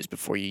any shoes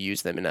before you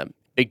use them in a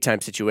big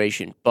time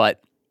situation.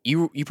 But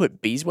you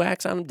put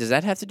beeswax on them. Does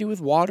that have to do with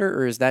water,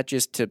 or is that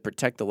just to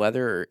protect the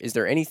leather, or is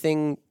there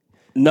anything?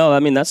 No, I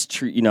mean, that's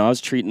true. I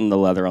was treating the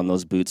leather on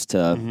those boots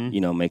to,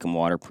 make them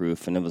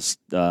waterproof. And it was,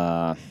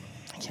 I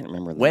can't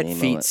remember the Wet name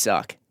feet of it.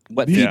 suck.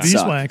 Wet feet suck.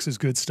 Beeswax is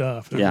good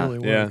stuff. It really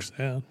works.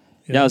 Yeah.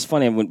 Yeah, it was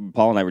funny when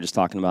Paul and I were just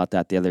talking about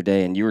that the other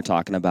day, and you were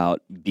talking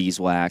about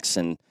beeswax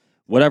and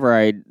whatever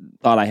I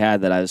thought I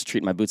had that I was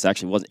treating my boots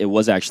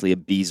was actually a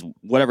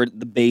whatever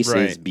the base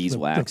is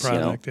beeswax, the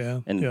product,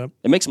 and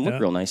it makes them look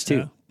real nice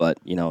too.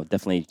 But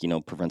definitely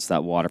prevents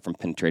that water from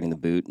penetrating the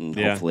boot and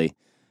hopefully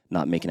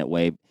not making it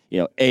weigh.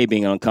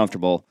 Being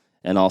uncomfortable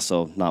and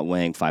also not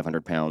weighing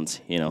 500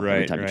 pounds.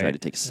 Every time you try to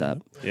take a step.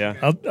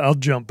 Yeah, I'll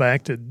jump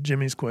back to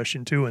Jimmy's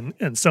question too,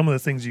 and some of the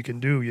things you can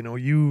do.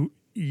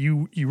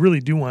 You really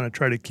do want to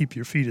try to keep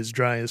your feet as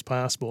dry as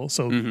possible.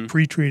 So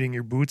pre-treating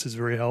your boots is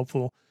very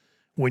helpful.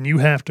 When you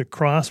have to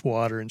cross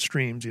water and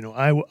streams,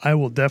 I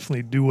will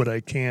definitely do what I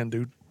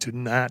can to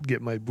not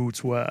get my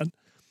boots wet.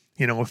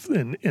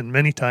 And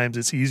many times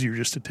it's easier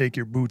just to take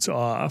your boots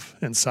off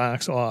and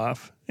socks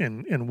off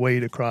and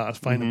wade across,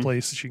 find a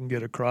place that you can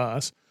get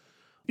across.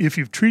 If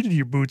you've treated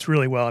your boots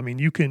really well, I mean,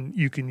 you can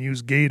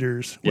use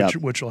gaiters,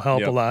 which will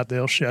help a lot.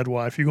 They'll shed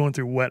water. If you're going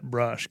through wet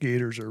brush,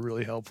 gaiters are a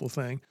really helpful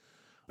thing.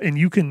 And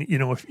you can,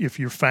 if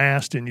you're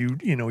fast and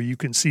you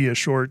can see a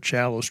short,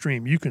 shallow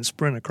stream, you can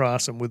sprint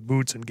across them with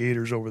boots and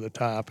gaiters over the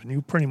top, and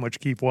you pretty much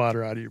keep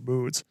water out of your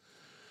boots.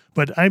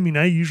 But I mean,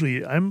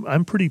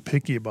 I'm pretty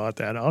picky about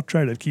that. I'll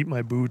try to keep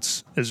my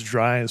boots as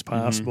dry as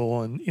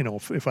possible, and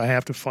if I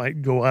have to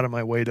go out of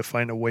my way to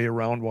find a way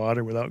around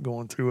water without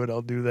going through it,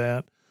 I'll do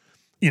that.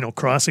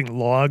 Crossing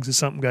logs is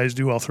something guys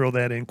do. I'll throw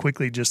that in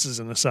quickly just as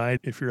an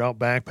aside. If you're out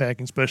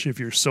backpacking, especially if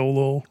you're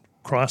solo,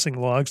 crossing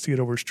logs to get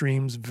over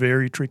streams,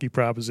 very tricky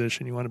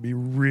proposition. You want to be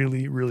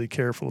really, really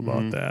careful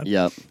about that.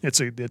 Yep.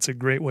 It's a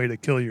great way to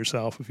kill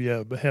yourself if you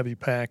have a heavy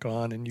pack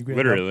on and you end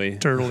Literally. up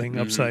turtling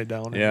upside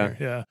down. Yeah. In there.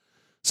 Yeah.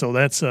 So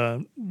that's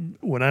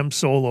when I'm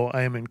solo,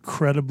 I am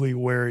incredibly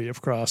wary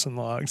of crossing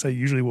logs. I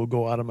usually will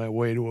go out of my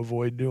way to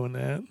avoid doing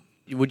that.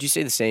 Would you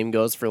say the same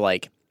goes for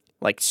like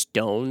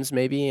stones,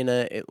 maybe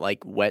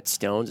like wet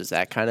stones? Is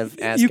that kind of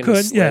asking You could,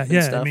 to slip and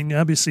yeah. stuff? I mean,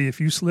 obviously,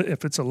 if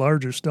it's a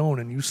larger stone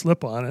and you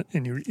slip on it,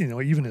 and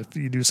even if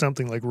you do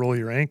something like roll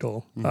your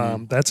ankle,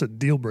 that's a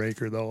deal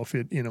breaker though. If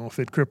it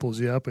cripples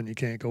you up and you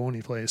can't go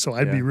anyplace, so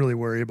I'd be really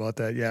worried about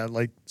that. Yeah,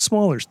 like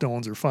smaller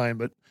stones are fine,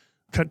 but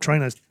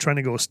trying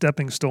to go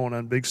stepping stone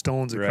on big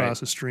stones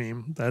across a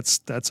stream,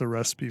 that's a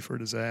recipe for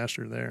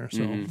disaster there.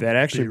 So that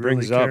actually be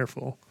brings really up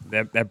careful.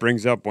 that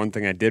brings up one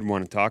thing I did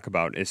want to talk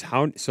about is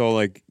how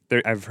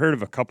I've heard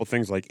of a couple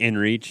things like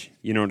InReach,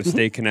 to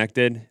stay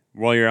connected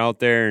while you're out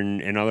there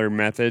and other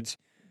methods,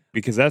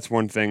 because that's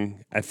one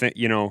thing I think,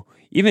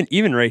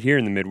 even right here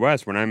in the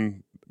Midwest when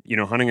I'm,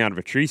 hunting out of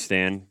a tree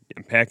stand,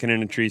 I'm packing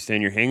in a tree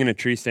stand, you're hanging a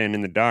tree stand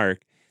in the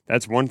dark.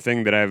 That's one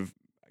thing that I've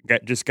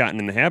just gotten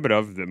in the habit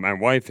of, that my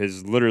wife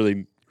has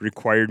literally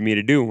required me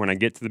to do. When I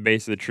get to the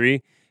base of the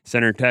tree,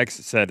 send her text,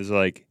 is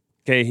like,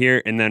 okay,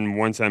 here, and then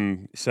once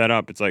I'm set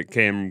up, it's like,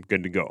 okay, I'm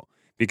good to go.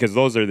 Because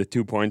those are the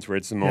 2 points where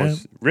it's the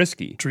most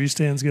risky. Tree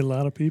stands get a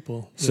lot of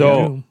people.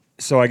 So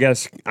I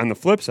guess on the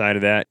flip side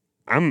of that,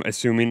 I'm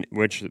assuming,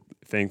 which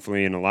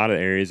thankfully in a lot of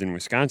areas in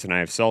Wisconsin, I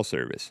have cell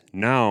service.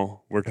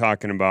 Now we're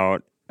talking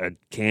about a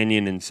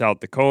canyon in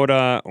South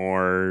Dakota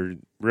or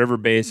river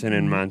basin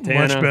in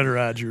Montana. Much better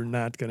odds you're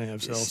not going to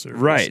have cell service.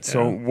 Right. Yeah.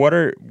 So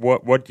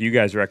what do you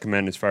guys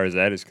recommend as far as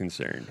that is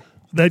concerned?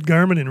 That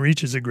Garmin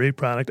InReach is a great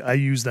product. I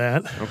use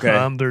that.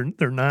 Okay.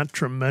 They're not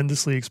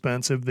tremendously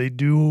expensive. They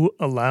do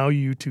allow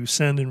you to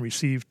send and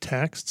receive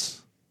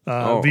texts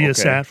via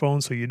sat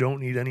phone, so you don't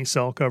need any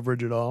cell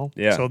coverage at all.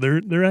 Yeah. So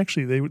they're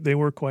actually they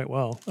work quite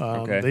well.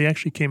 Okay. They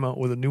actually came out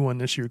with a new one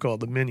this year called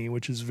the Mini,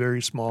 which is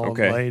very small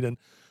Okay. and light, and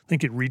I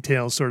think it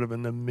retails sort of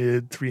in the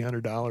mid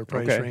 $300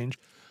 price Okay. range.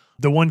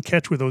 The one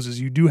catch with those is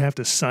you do have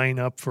to sign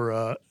up for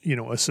a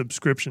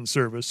subscription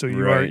service. So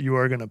you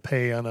are going to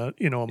pay on a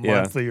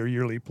monthly or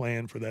yearly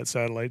plan for that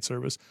satellite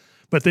service.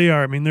 But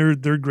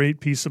they're great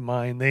peace of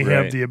mind. They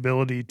have the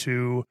ability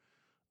to,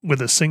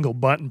 with a single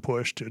button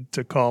push,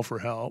 to call for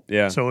help.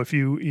 Yeah. So if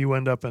you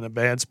end up in a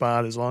bad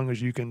spot, as long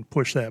as you can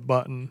push that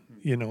button,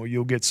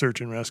 you'll get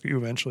search and rescue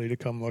eventually to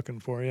come looking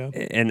for you.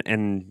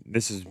 And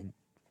this is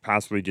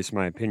possibly just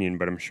my opinion,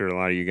 but I'm sure a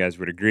lot of you guys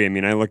would agree. I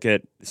mean, I look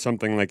at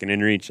something like an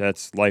InReach,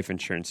 that's life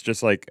insurance.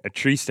 Just like a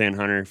tree stand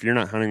hunter, if you're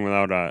not hunting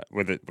without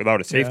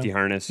a safety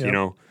harness,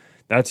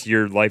 that's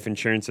your life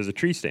insurance as a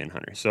tree stand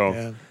hunter.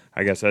 So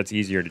I guess that's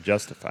easier to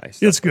justify.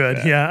 It's good.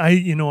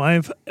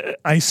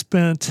 I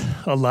spent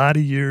a lot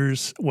of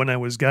years when I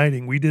was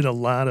guiding. We did a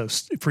lot of,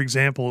 for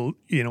example,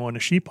 on a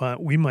sheep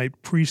hunt, we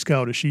might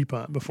pre-scout a sheep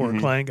hunt before a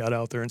client got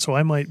out there. And so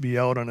I might be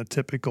out on a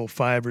typical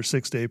 5 or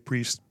 6 day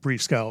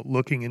pre-scout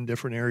looking in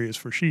different areas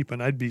for sheep,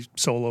 and I'd be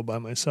solo by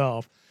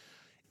myself.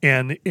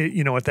 And,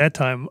 at that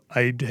time,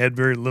 I had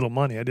very little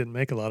money. I didn't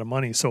make a lot of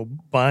money. So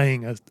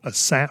buying a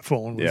sat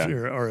phone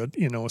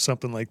or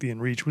something like the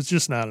InReach was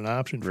just not an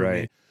option for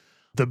me.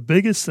 The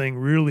biggest thing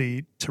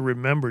really to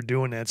remember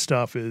doing that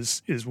stuff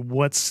is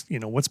what's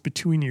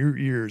between your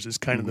ears is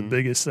kind of the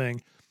biggest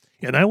thing.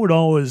 And I would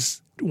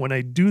always, when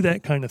I do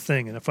that kind of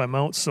thing, and if I'm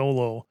out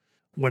solo,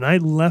 when I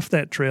left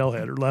that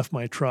trailhead or left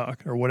my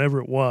truck or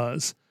whatever it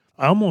was,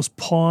 I almost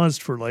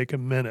paused for like a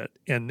minute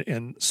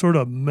and sort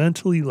of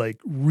mentally like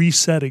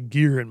reset a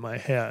gear in my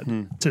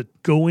head to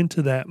go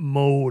into that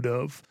mode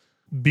of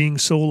being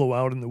solo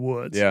out in the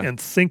woods and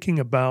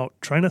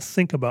trying to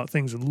think about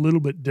things a little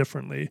bit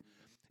differently.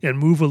 And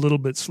move a little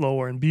bit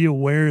slower, and be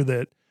aware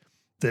that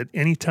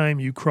anytime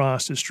you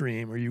crossed a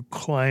stream or you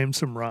climbed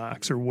some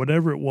rocks or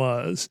whatever it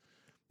was,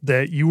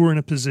 that you were in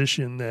a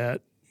position that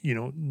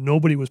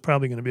nobody was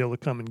probably going to be able to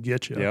come and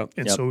get you.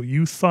 So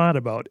you thought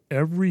about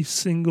every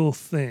single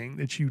thing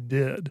that you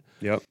did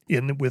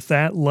with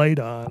that light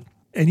on,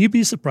 and you'd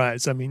be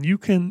surprised. I mean, you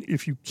can,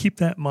 if you keep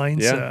that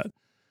mindset,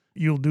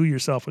 you'll do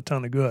yourself a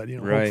ton of good.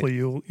 Hopefully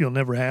you'll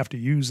never have to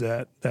use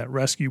that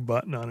rescue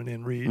button on an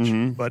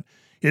InReach, but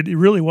it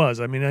really was.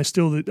 I mean, I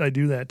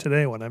do that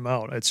today when I'm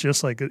out. It's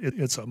just like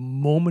it's a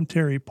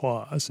momentary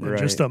pause and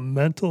just a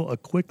mental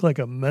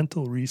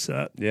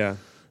reset. Yeah.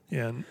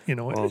 And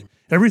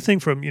everything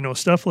from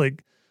stuff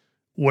like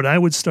what I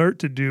would start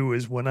to do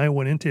is when I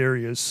went into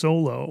areas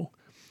solo,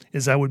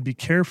 is I would be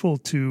careful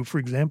to, for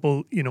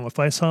example, if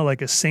I saw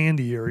like a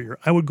sandy area,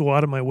 I would go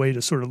out of my way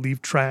to sort of leave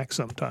tracks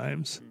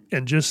sometimes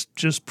and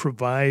just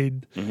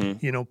provide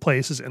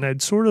places, and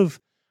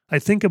I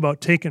think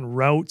about taking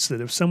routes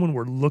that if someone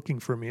were looking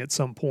for me at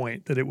some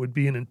point, that it would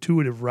be an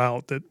intuitive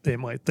route that they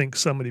might think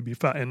somebody be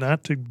found, and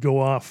not to go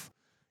off,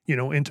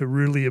 into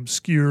really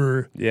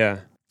obscure,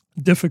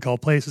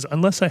 difficult places,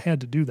 unless I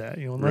had to do that,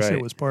 unless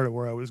it was part of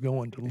where I was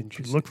going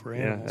to look for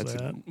animals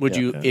at. Would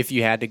you, if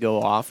you had to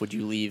go off, would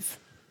you leave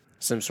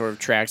some sort of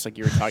tracks like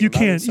you were talking You about?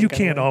 can't you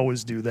can't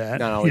always do that.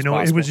 Not always It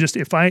was possible. just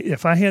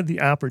if I had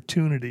the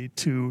opportunity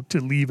to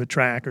leave a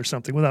track or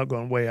something without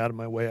going way out of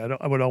my way,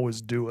 I would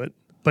always do it.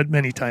 But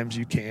many times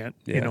you can't.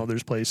 Yeah.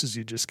 There's places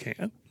you just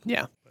can't.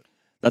 Yeah.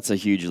 That's a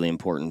hugely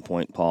important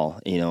point, Paul.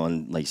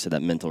 And like you said,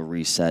 that mental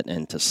reset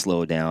and to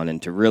slow down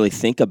and to really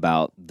think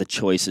about the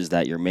choices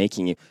that you're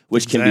making,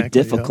 which can be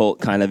Exactly, difficult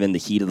kind of in the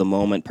heat of the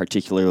moment,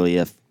 particularly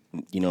if,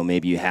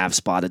 maybe you have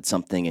spotted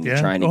something and you're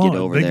trying to get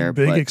over big, there.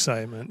 Big but,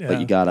 excitement. but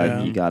you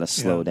gotta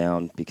slow Yeah.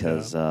 down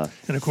because And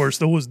of course,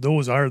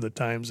 those are the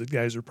times that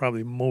guys are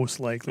probably most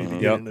likely to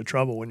get into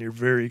trouble when you're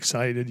very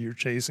excited, you're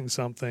chasing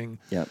something,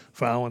 Yep.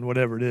 fouling,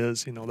 whatever it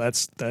is.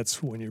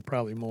 That's when you're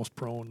probably most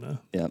prone to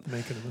Yep.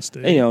 making a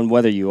mistake. And, and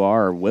whether you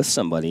are with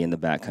somebody in the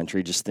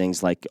backcountry, just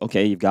things like,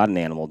 okay, you've got an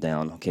animal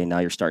down. Okay, now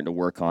you're starting to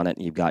work on it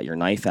and you've got your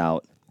knife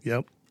out.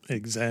 Yep,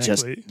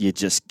 exactly.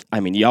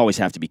 You always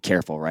have to be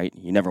careful, right?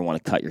 You never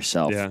want to cut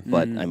yourself. Yeah.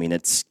 But,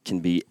 it can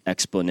be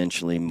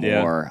exponentially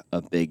more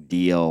a big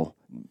deal,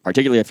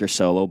 particularly if you're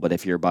solo. But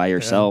if you're by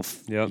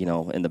yourself, Yep.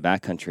 in the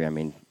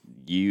backcountry,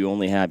 you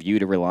only have you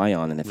to rely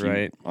on. And if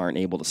Right. you aren't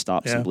able to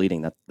stop some Yeah.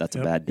 bleeding, that's a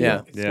Yep. bad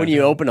Yeah. deal. Yeah. When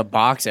you open a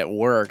box at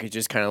work, it's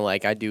just kind of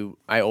like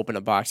I open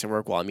a box at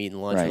work while I'm eating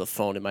lunch Right. with a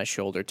phone in my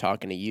shoulder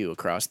talking to you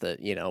across the,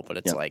 but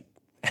it's Yep. like,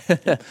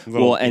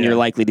 Well, and you're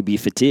likely to be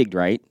fatigued,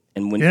 right?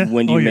 And when do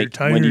you you're make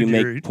tired, when do you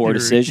make you're- poor you're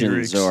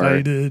decisions you're or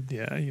excited.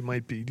 Yeah, you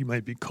might be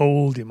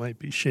cold, you might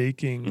be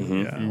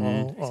shaking.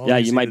 Yeah,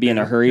 you might be in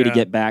a hurry to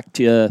get back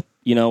to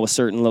a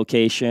certain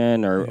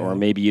location or Yeah. or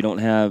maybe you don't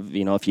have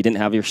if you didn't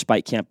have your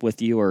spike camp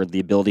with you or the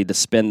ability to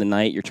spend the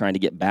night, you're trying to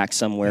get back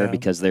somewhere Yeah.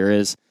 because there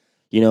is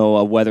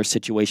a weather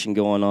situation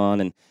going on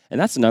and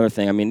that's another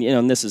thing.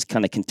 And this is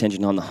kind of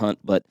contingent on the hunt,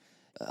 but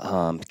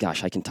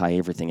gosh, I can tie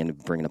everything into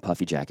bringing a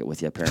puffy jacket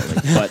with you apparently.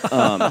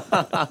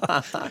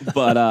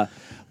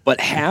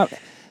 But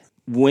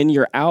when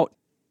you're out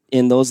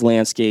in those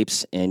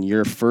landscapes and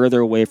you're further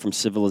away from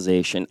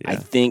civilization, I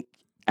think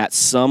at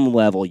some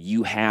level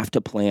you have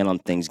to plan on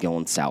things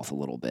going south a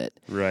little bit.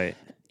 Right.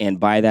 And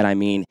by that I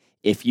mean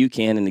if you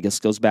can, and this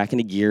goes back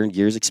into gear, and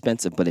gear is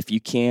expensive, but if you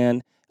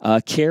can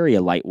carry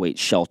a lightweight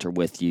shelter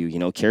with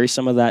you, carry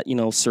some of that,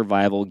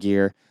 survival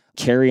gear,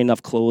 carry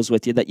enough clothes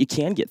with you that you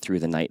can get through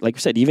the night. Like I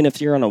said, even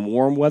if you're on a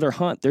warm weather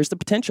hunt, there's the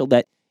potential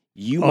that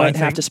you might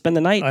have to spend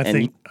the night.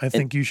 I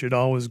think you should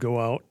always go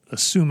out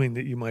assuming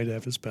that you might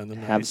have to spend the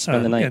night. Have to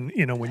spend the night.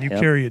 And when you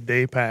carry a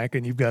day pack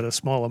and you've got a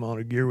small amount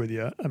of gear with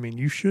you,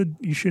 you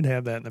should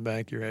have that in the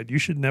back of your head. You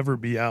should never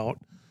be out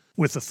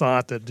with the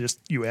thought that just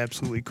you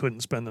absolutely couldn't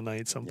spend the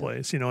night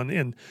someplace.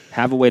 And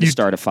have a way to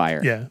start a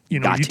fire. yeah, you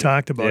Got to.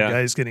 talked about Yeah.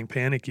 guys getting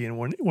panicky, and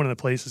one of the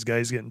places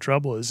guys get in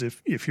trouble is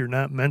if you're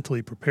not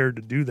mentally prepared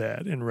to do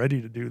that and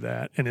ready to do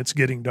that, and it's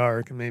getting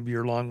dark, and maybe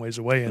you're a long ways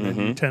away, and then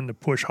you tend to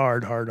push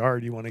hard.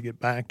 You want to get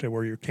back to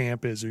where your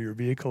camp is or your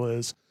vehicle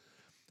is,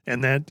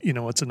 and that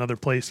it's another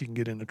place you can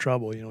get into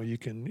trouble.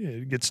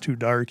 It gets too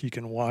dark, you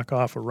can walk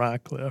off a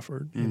rock cliff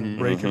or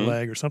break your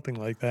leg or something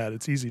like that.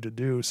 It's easy to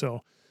do.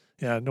 So.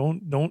 Yeah,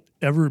 don't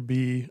ever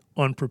be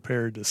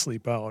unprepared to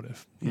sleep out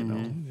if you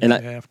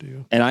have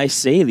to. And I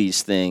say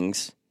these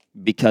things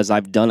because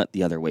I've done it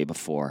the other way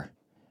before,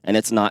 and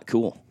it's not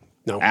cool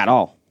at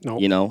all.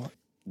 No.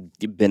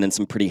 You've been in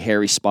some pretty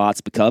hairy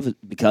spots because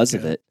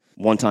of it.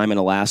 One time in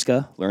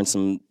Alaska,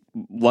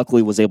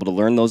 luckily was able to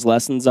learn those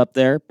lessons up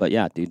there. But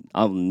yeah, dude,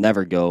 I'll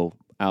never go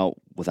out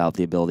without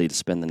the ability to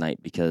spend the night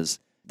because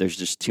there's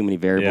just too many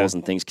variables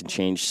and things can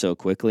change so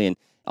quickly. And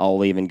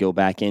I'll even go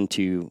back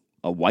into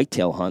a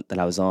whitetail hunt that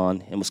I was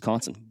on in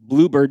Wisconsin.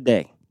 Bluebird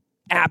Day.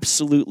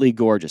 Absolutely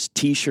gorgeous.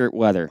 T-shirt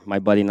weather. My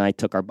buddy and I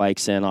took our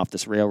bikes in off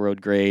this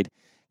railroad grade,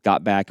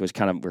 got back. We're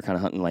kind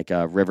of hunting like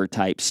a river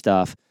type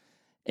stuff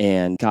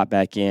and got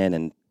back in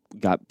and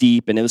got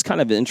deep. And it was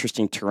kind of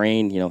interesting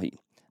terrain,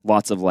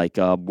 lots of like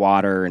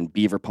water and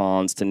beaver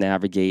ponds to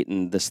navigate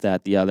and this,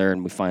 that, the other.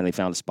 And we finally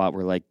found a spot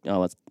where like,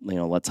 oh,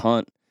 let's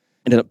hunt.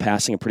 Ended up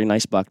passing a pretty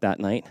nice buck that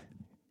night.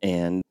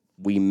 And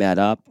we met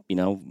up,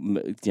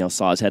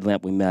 saw his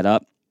headlamp. We met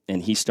up,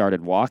 and he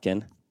started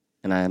walking,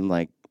 and I'm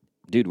like,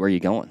 "Dude, where are you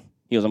going?"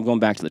 He goes, "I'm going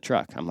back to the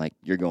truck." I'm like,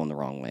 "You're going the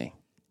wrong way."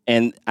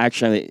 And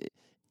actually,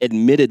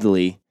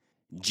 admittedly,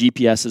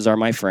 GPSs are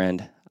my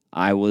friend.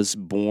 I was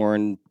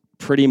born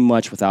pretty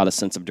much without a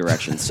sense of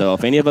direction. So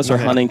if any of us are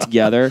hunting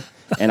together,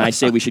 and I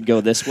say we should go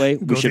this way,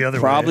 we should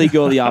probably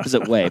go the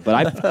opposite way.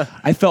 But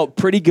I felt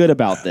pretty good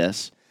about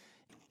this.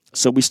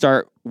 So we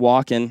start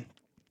walking,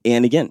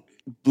 and again,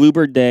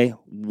 Bluebird Day,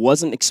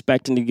 wasn't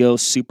expecting to go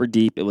super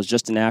deep. It was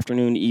just an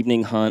afternoon,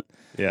 evening hunt.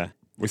 Yeah.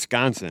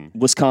 Wisconsin.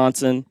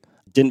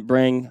 Didn't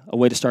bring a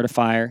way to start a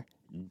fire.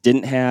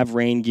 Didn't have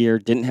rain gear.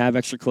 Didn't have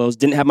extra clothes.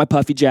 Didn't have my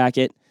puffy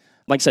jacket.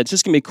 Like I said, it's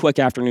just going to be a quick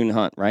afternoon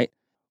hunt, right?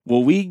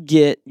 Well, we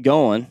get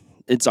going.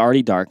 It's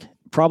already dark.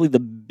 Probably the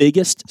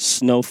biggest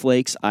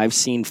snowflakes I've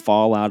seen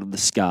fall out of the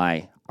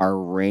sky are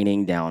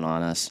raining down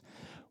on us.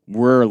 Get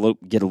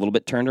a little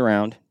bit turned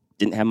around.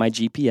 Didn't have my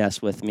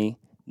GPS with me.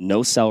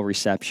 No cell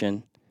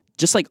reception,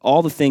 just like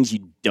all the things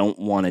you don't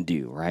want to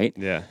do, right?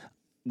 Yeah.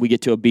 We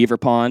get to a beaver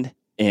pond,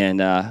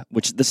 And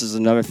which this is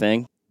another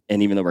thing.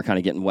 And even though we're kind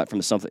of getting wet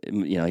from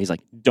something, he's like,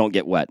 don't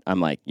get wet.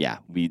 I'm like, yeah,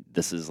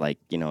 this is like,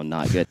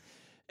 not good.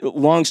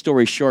 Long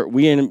story short,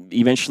 we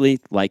eventually,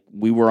 like,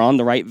 we were on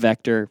the right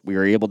vector. We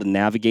were able to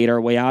navigate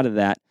our way out of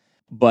that.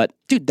 But,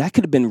 dude, that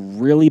could have been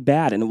really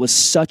bad. And it was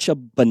such a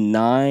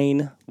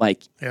benign,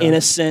 like,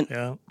 innocent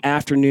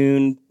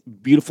afternoon,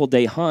 beautiful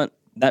day hunt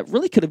that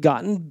really could have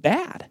gotten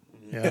bad.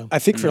 Yeah. I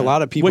think for a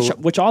lot of people...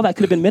 Which all that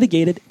could have been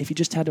mitigated if you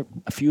just had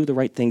a few of the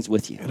right things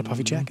with you. And a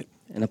puffy jacket.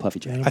 And a puffy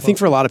jacket. I think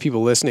for a lot of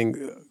people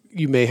listening,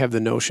 you may have the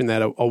notion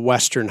that a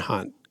Western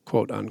hunt,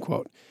 quote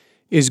unquote,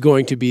 is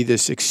going to be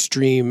this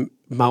extreme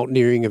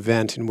mountaineering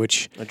event in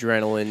which...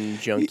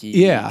 Adrenaline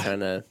junkie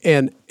kind of...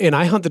 And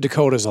I hunt the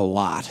Dakotas a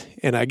lot,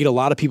 and I get a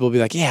lot of people be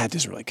like, yeah, it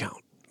doesn't really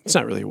count. It's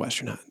not really a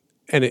Western hunt.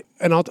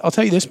 And I'll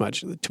tell you this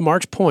much. To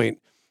Mark's point,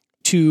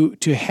 to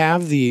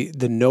have the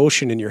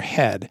notion in your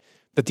head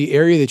that the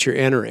area that you're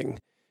entering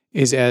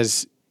is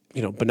as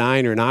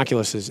benign or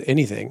innocuous as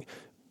anything,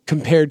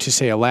 compared to,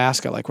 say,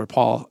 Alaska, like where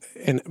Paul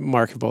and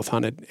Mark have both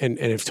hunted and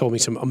have told me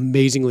some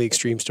amazingly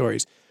extreme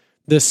stories.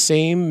 The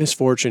same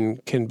misfortune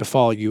can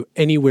befall you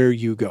anywhere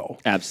you go.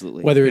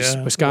 Absolutely. Whether it's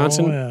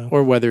Wisconsin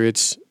or whether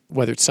it's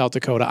South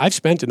Dakota. I've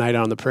spent a night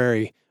out on the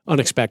prairie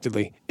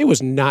unexpectedly. It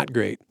was not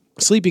great.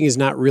 Sleeping is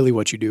not really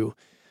what you do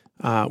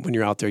when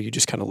you're out there. You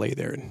just kind of lay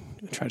there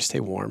and try to stay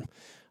warm.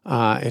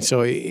 And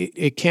so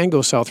it can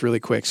go south really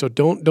quick. So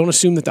don't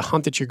assume that the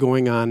hunt that you're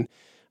going on,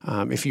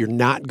 if you're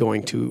not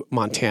going to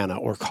Montana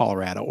or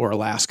Colorado or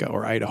Alaska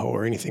or Idaho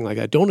or anything like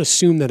that, don't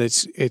assume that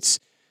it's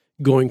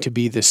going to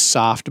be this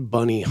soft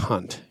bunny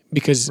hunt.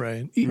 Because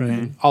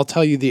I'll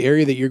tell you, the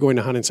area that you're going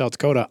to hunt in South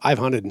Dakota, I've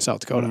hunted in South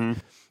Dakota,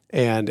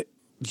 and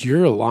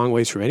you're a long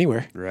ways from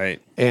anywhere.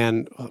 Right.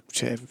 And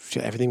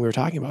everything we were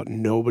talking about,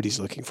 nobody's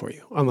looking for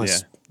you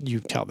unless you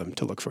tell them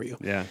to look for you.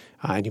 Yeah.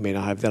 And you may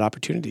not have that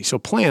opportunity. So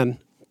plan,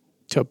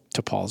 to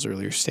Paul's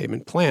earlier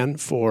statement, plan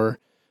for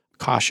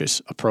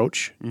cautious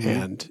approach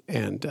and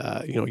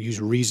use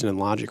reason and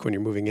logic when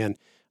you're moving in,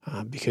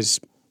 because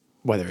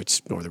whether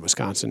it's northern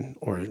Wisconsin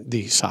or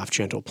the soft,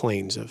 gentle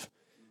plains of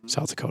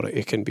South Dakota,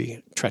 it can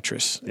be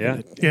treacherous.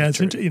 Yeah, it's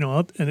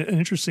an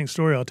interesting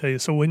story I'll tell you.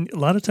 So a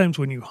lot of times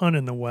when you hunt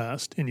in the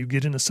West and you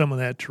get into some of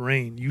that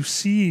terrain,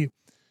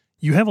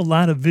 you have a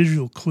lot of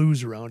visual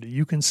clues around you.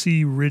 You can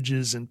see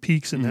ridges and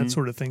peaks and that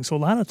sort of thing. So a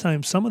lot of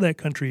times, some of that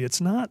country,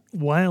 it's not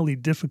wildly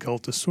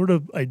difficult to sort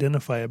of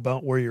identify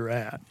about where you're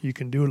at. You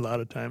can do it a lot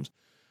of times.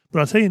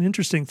 But I'll tell you an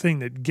interesting thing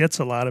that gets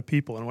a lot of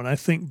people, and when I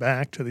think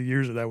back to the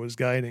years that I was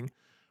guiding,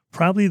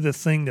 probably the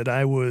thing that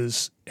I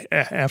was,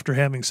 after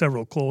having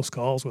several close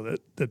calls with it,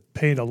 that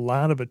paid a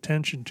lot of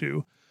attention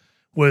to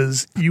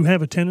was you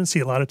have a tendency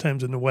a lot of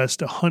times in the West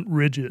to hunt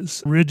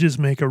ridges. Ridges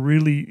make they're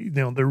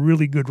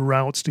really good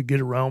routes to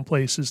get around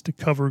places, to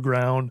cover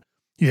ground.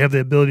 You have the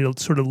ability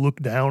to sort of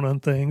look down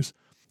on things.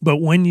 But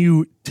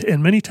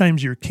and many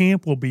times your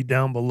camp will be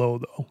down below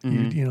though.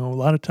 A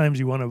lot of times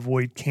you want to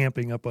avoid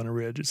camping up on a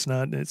ridge.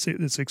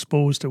 It's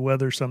exposed to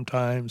weather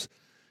sometimes.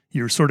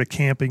 You're sort of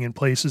camping in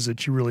places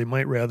that you really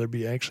might rather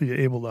be actually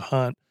able to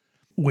hunt.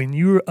 When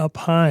you're up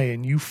high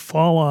and you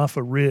fall off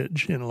a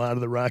ridge in a lot of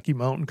the Rocky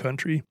Mountain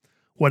country,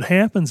 what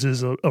happens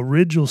is a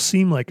ridge will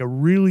seem like a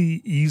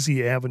really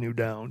easy avenue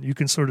down. You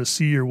can sort of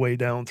see your way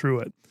down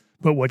through it.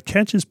 But what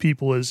catches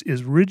people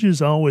is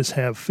ridges always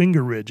have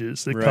finger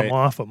ridges that come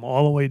off them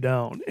all the way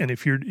down. And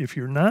if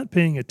you're not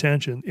paying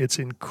attention, it's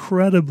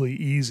incredibly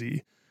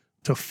easy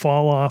to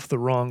fall off the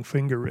wrong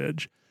finger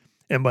ridge.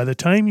 And by the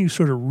time you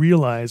sort of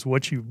realize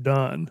what you've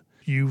done,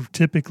 you've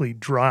typically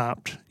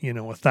dropped,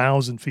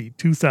 1,000 feet,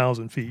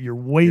 2,000 feet. You're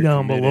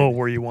down committed below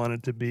where you want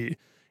it to be.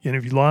 And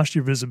if you lost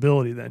your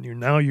visibility, then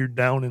you're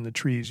down in the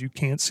trees. You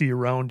can't see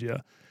around you.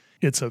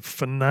 It's a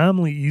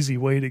phenomenally easy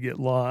way to get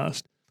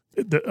lost.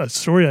 A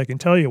story I can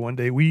tell you, one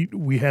day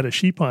we had a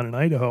sheep hunt in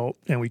Idaho,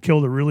 and we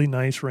killed a really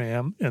nice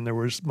ram, and there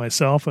was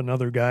myself,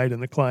 another guide,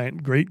 and the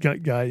client. Great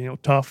guy,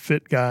 tough,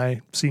 fit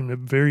guy, seemed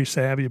very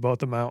savvy about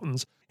the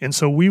mountains. And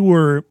so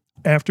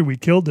after we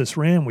killed this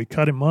ram, we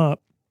cut him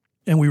up,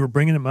 and we were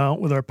bringing him out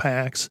with our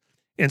packs.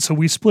 And so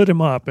we split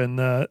him up, and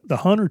the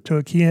hunter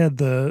he had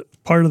the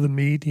part of the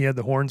meat, he had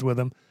the horns with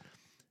him.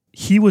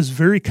 He was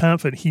very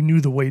confident he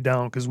knew the way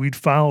down because we'd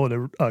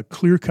followed a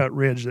clear-cut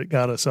ridge that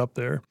got us up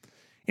there.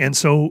 And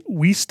so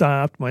we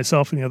stopped,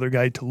 myself and the other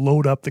guy, to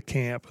load up the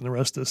camp and the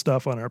rest of the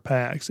stuff on our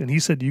packs. And he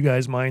said, "Do you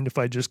guys mind if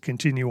I just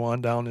continue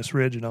on down this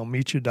ridge and I'll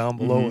meet you down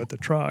below at the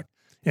truck?"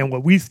 And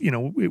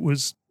it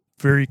was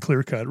very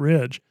clear-cut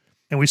ridge.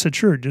 And we said,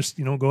 "Sure, just,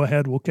 go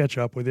ahead, we'll catch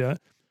up with you."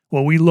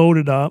 Well, we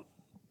loaded up,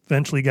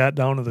 eventually got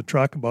down to the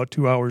truck about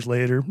 2 hours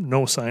later,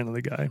 no sign of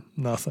the guy,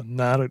 nothing,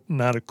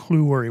 not a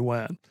clue where he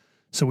went.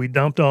 So we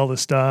dumped all the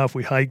stuff,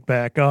 we hiked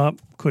back up,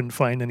 couldn't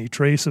find any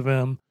trace of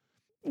him,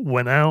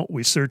 went out,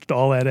 we searched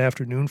all that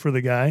afternoon for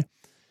the guy.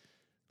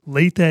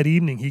 Late that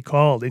evening, he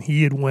called, and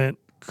he had went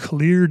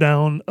clear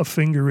down a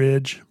finger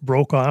ridge,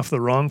 broke off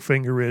the wrong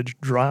finger ridge,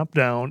 dropped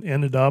down,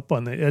 ended up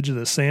on the edge of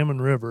the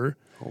Salmon River.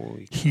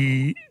 Holy cow.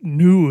 He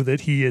knew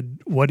that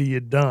what he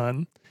had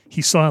done.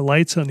 he saw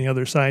lights on the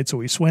other side, so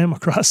he swam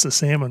across the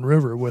Salmon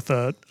River with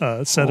a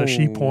set of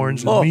sheep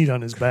horns and meat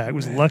on his back. It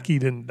was lucky he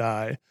didn't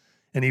die,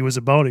 and he was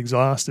about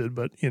exhausted,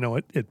 but,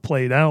 it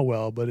played out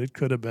well, but it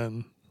could have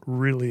been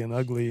really an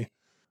ugly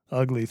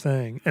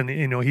thing. And,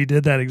 he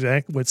did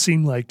that what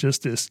seemed like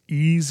just this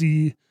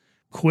easy,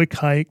 quick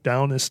hike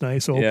down this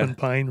nice open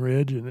pine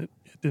ridge, and it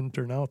didn't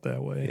turn out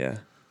that way. Yeah.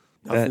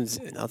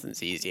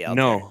 Nothing's easy out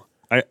there. No.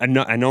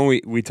 I know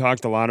we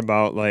talked a lot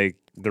about like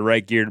the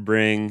right gear to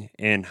bring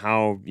and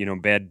how,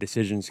 bad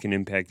decisions can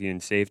impact you in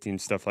safety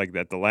and stuff like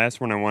that. The last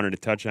one I wanted to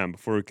touch on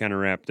before we kind of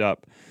wrapped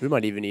up. We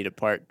might even need a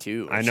part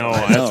 2. I know.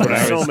 That's what I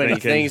was so many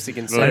thinking. things to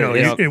consider.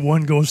 I know,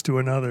 one goes to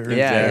another.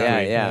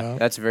 Yeah. Yeah.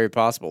 That's very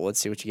possible. Let's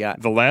see what you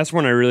got. The last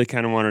one I really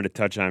kind of wanted to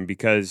touch on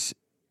because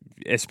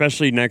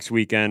especially next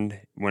weekend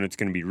when it's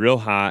going to be real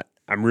hot,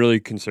 I'm really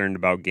concerned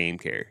about game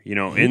care.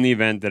 In the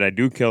event that I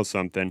do kill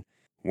something,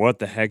 what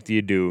the heck do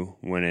you do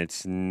when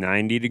it's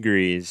 90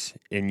 degrees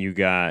and you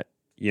got,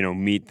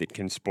 meat that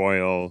can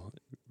spoil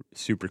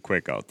super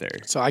quick out there?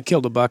 So I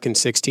killed a buck in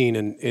 16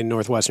 in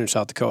northwestern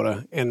South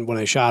Dakota, and when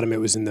I shot him, it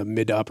was in the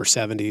mid to upper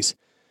 70s.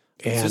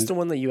 And Is this the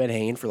one that you had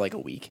hanging for like a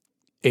week?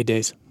 8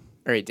 days.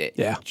 Or 8 days?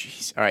 Yeah.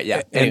 Jeez. All right,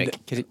 yeah. Anyway,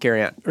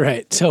 carry on.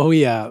 Right. So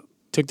we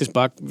took this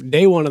buck,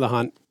 day one of the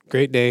hunt.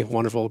 Great day,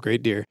 wonderful,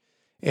 great deer.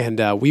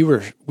 And we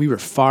were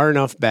far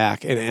enough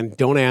back, and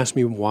don't ask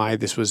me why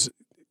this was.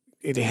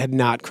 It had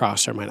not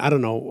crossed our mind. I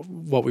don't know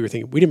what we were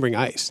thinking. We didn't bring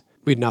ice.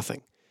 We had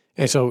nothing.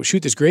 And so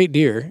shoot this great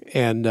deer,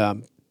 and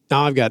now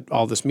I've got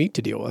all this meat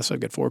to deal with. So I've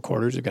got 4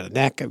 quarters, I've got a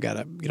neck, I've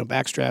got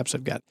back straps,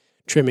 I've got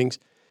trimmings.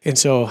 And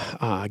so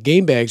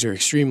game bags are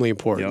extremely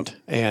important. Yep.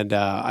 And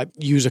I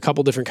use a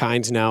couple different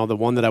kinds now. The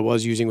one that I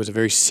was using was a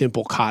very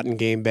simple cotton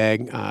game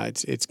bag.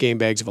 It's Game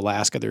Bags of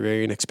Alaska. They're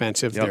very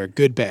inexpensive. Yep. They're a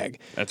good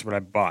bag. That's what I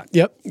bought.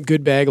 Yep,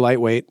 good bag,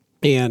 lightweight.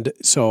 And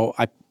so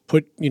I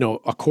put,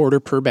 a quarter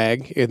per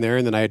bag in there,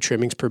 and then I had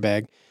trimmings per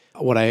bag.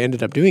 What I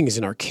ended up doing is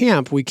in our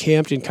camp, we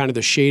camped in kind of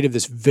the shade of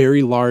this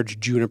very large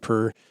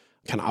juniper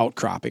kind of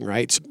outcropping,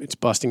 right? It's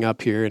busting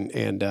up here, and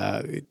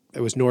it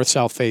was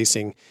north-south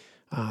facing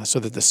so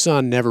that the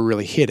sun never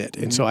really hit it.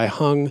 And so I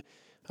hung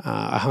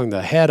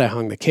the head, I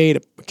hung the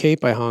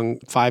cape, I hung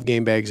 5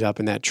 game bags up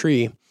in that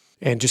tree,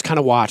 and just kind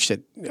of watched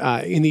it.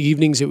 In the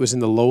evenings, it was in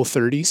the low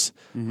 30s,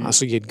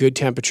 so you had good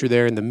temperature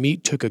there, and the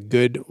meat took a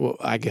good,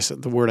 I guess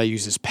the word I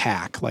use is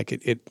pack. Like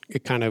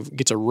it kind of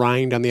gets a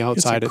rind on the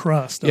outside. It's a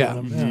crust. Yeah.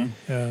 On them.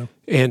 Yeah.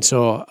 And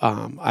so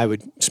I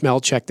would smell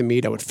check the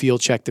meat. I would feel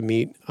check the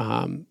meat,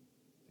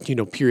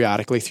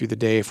 periodically through the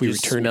day if we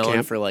Just returned to smelling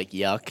camp. for like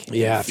yuck.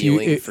 Yeah, And if you-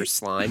 feeling for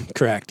slime.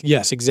 Correct.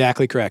 Yes,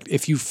 exactly correct.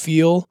 If you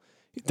feel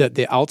that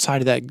the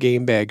outside of that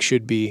game bag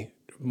should be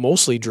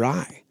mostly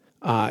dry,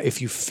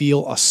 if you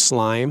feel a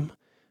slime,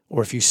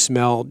 or if you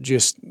smell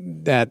just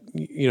that,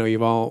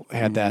 you've all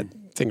had that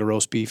thing of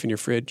roast beef in your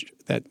fridge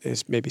that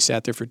is maybe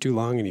sat there for too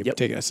long and you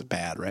take it as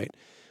bad, right?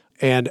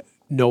 And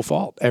no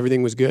fault.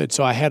 Everything was good.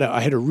 So I had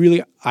a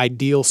really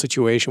ideal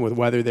situation with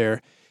weather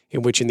there,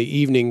 in which in the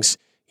evenings,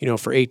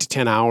 for 8 to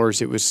 10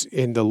 hours, it was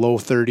in the low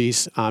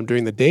 30s.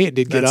 During the day, it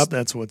did get up.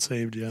 That's what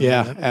saved you.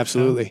 Yeah,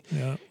 absolutely.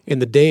 Yeah. In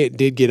the day, it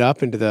did get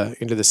up into the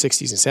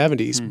 60s and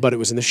 70s, but it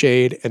was in the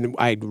shade, and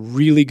I had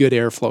really good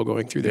airflow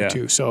going through there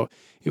too. So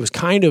it was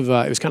kind of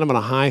on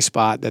a high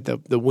spot that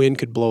the wind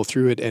could blow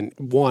through it, and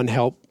 1,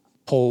 help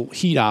pull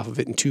heat off of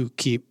it, and 2,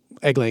 keep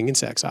egg-laying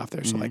insects off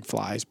there. So like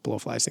flies,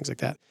 blowflies, things like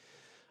that.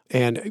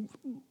 And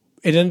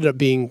it ended up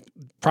being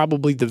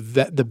probably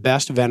the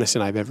best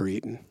venison I've ever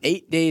eaten.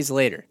 8 days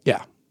later.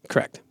 Yeah,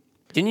 correct.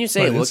 Didn't you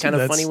say But it looked kind of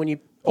that's- funny when you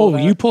Oh, pulled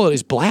it you out? pull it,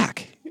 it's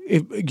black.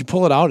 You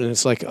pull it out, and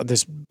it's like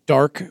this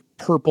dark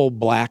purple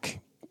black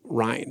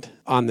rind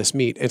on this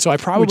meat. And so I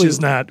probably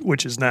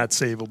which is not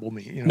savable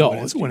meat. No,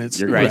 when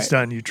it's right.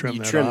 done, you trim You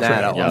that trim off.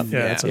 that Yeah, off.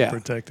 it's Yeah.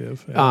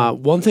 protective. Yeah.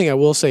 One thing I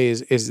will say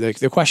is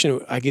the question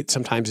I get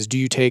sometimes is, do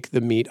you take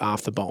the meat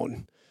off the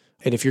bone?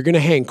 And if you're going to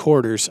hang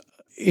quarters,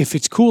 if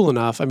it's cool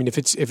enough, if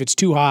it's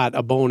too hot,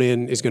 a bone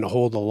in is going to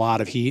hold a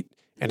lot of heat,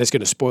 and it's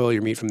going to spoil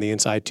your meat from the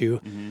inside too.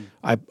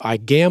 I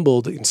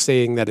gambled in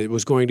saying that it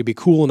was going to be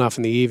cool enough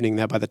in the evening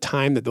that by the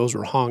time that those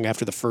were hung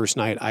after the first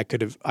night, I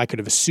could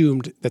have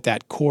assumed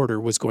that quarter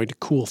was going to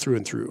cool through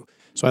and through.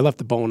 So I left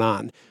the bone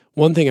on.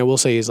 One thing I will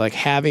say is like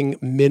having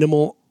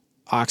minimal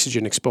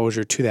oxygen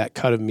exposure to that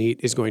cut of meat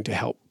is going to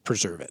help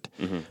preserve it.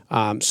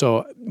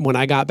 So when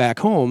I got back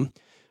home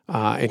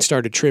and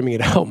started trimming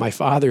it out, my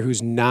father,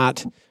 who's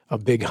not a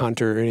big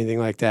hunter or anything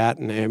like that,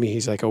 and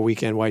he's like a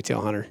weekend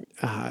whitetail hunter,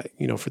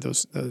 for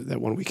that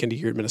one weekend a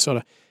year in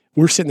Minnesota.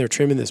 We're sitting there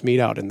trimming this meat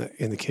out in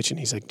the kitchen.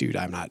 He's like, dude,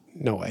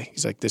 no way.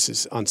 He's like, this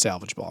is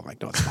unsalvageable. I'm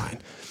like, no, it's fine.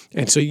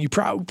 And so you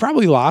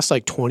probably lost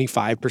like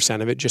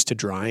 25% of it just to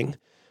drying.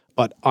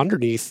 But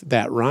underneath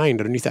that rind,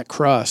 underneath that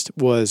crust,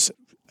 was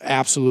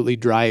absolutely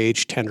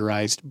dry-aged,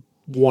 tenderized,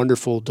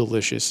 wonderful,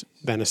 delicious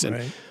venison.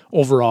 Right.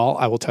 Overall,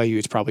 I will tell you,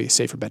 it's probably a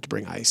safer bet to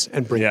bring ice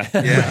and bring Yeah,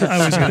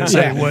 I was going to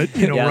say Ryan.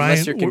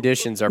 Unless your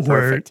conditions are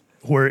perfect.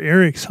 Where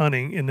Eric's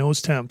hunting in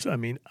those temps,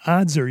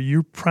 odds are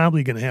you're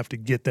probably going to have to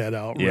get that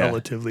out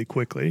relatively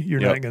quickly. You're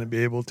not going to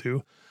be able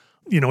to.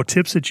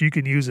 tips that you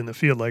can use in the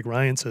field, like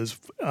Ryan says,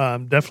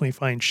 definitely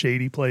find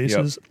shady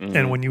places.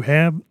 And when you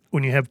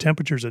have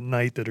temperatures at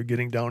night that are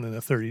getting down in the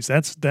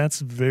 30s, that's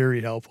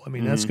very helpful. I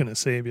mean, that's going to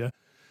save you.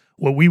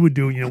 What we would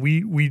do,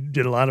 we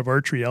did a lot of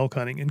archery elk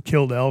hunting and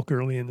killed elk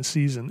early in the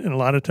season, and a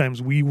lot of times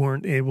we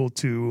weren't able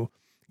to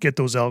get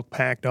those elk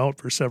packed out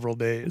for several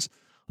days.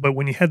 But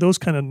when you had those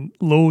kind of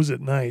lows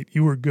at night,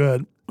 you were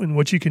good. And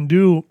what you can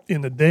do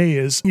in the day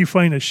is you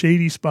find a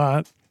shady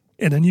spot,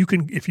 and then you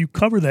can, if you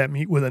cover that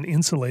meat with an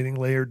insulating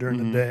layer during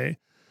the day,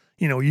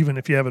 even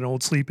if you have an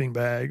old sleeping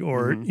bag,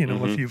 or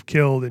if you've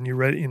killed and you're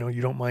ready,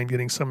 you don't mind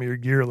getting some of your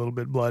gear a little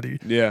bit bloody,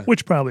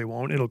 which probably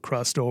won't. It'll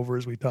crust over,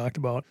 as we talked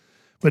about.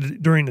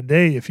 But during the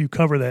day, if you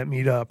cover that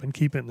meat up and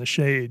keep it in the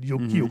shade,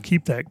 you'll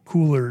keep that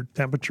cooler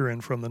temperature in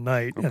from the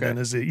night. Okay. And then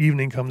as the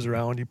evening comes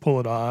around, you pull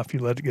it off,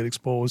 you let it get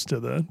exposed to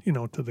the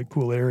to the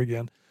cool air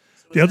again.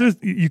 The other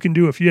you can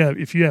do if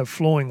you have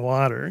flowing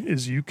water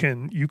is you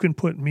can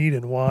put meat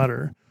in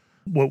water.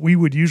 What we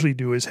would usually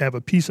do is have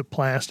a piece of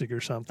plastic or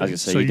something,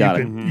 so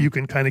you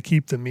can kind of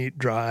keep the meat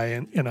dry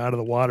and out of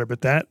the water.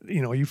 But that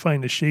you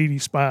find a shady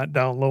spot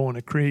down low in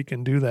a creek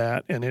and do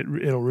that, and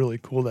it'll really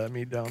cool that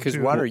meat down. Because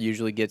water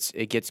usually gets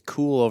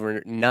cool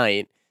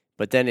overnight,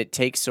 but then it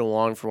takes so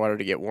long for water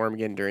to get warm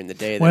again during the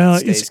day that it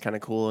stays kind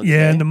of cool.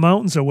 In the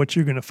mountains, so what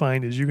you're going to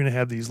find is you're going to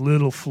have these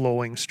little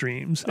flowing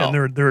streams, and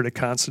they're at a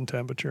constant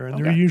temperature,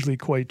 and they're usually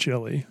quite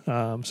chilly.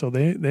 So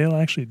they'll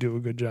actually do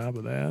a good job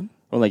of that.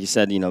 Well, like you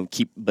said,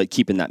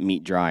 keeping that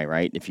meat dry,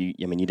 right? You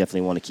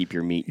definitely want to keep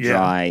your meat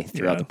dry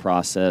throughout the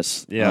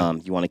process. Yeah.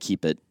 You want to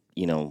keep it,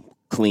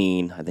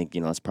 clean. I think,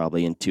 that's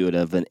probably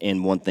intuitive.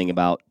 And one thing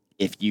about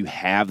if you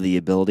have the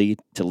ability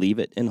to leave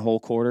it in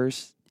whole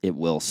quarters, it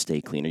will stay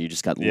cleaner. You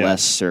just got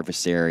less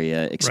surface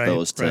area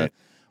exposed to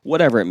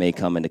whatever it may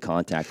come into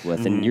contact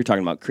with. And you're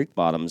talking about creek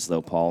bottoms,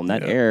 though, Paul. And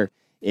that air,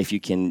 if you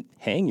can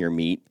hang your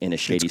meat in a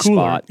shady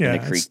spot in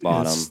a creek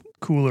bottom, it's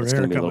cooler it's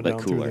air going to be a little coming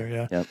bit down cooler. through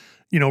there, Yep.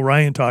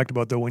 Ryan talked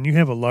about, though, when you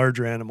have a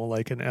larger animal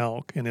like an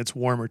elk and it's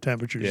warmer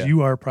temperatures,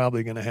 you are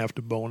probably going to have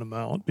to bone them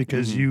out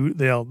because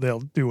they'll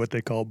do what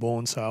they call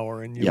bone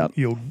sour, and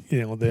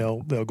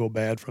they'll go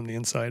bad from the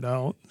inside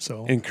out.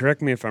 So, and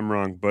correct me if I'm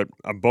wrong, but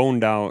a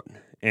boned out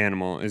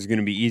animal is going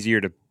to be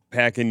easier to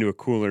pack into a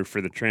cooler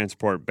for the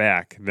transport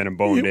back than a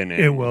boned in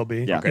animal. It will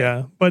be,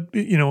 yeah. But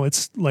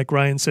it's like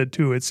Ryan said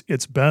too.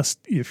 It's best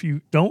if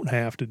you don't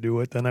have to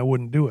do it, then I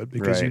wouldn't do it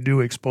because you do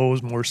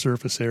expose more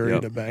surface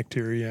area to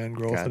bacteria and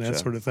growth and that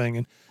sort of thing.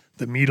 And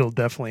the meat will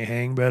definitely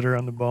hang better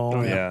on the bone.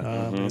 Oh,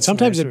 yeah.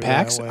 Sometimes it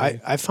packs.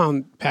 I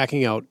found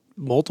packing out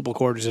multiple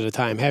quarters at a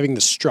time, having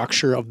the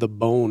structure of the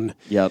bone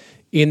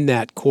in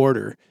that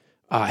quarter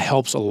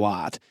helps a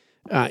lot.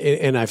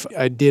 And I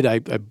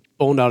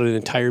boned out an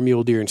entire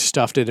mule deer and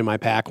stuffed it in my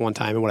pack one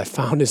time. And what I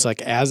found is,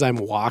 like, as I'm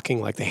walking,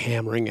 like, the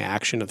hammering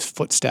action of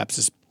footsteps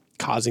is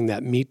causing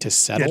that meat to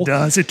settle. It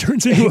does. It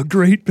turns into a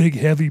great big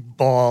heavy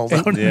ball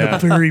down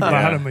at the very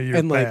bottom of your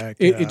and pack.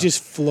 It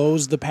just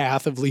flows the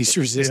path of least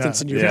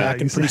resistance in your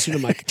back. And pretty soon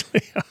I'm like,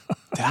 did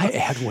I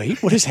add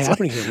weight? What is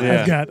happening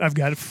here? I've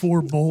got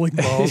 4 bowling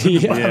balls at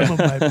the bottom of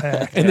my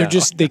pack. And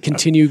they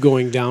continue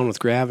going down with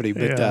gravity.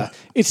 But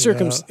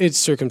it's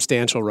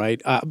circumstantial,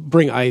 right?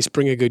 Bring ice,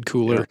 bring a good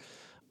cooler,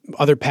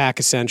 other pack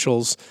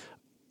essentials.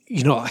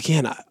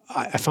 Again,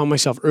 I found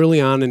myself early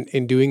on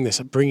in doing this,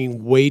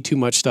 bringing way too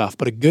much stuff,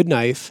 but a good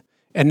knife,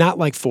 and not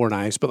like 4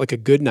 knives, but like a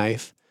good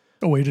knife.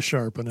 A way to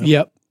sharpen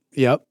it.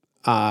 Yep.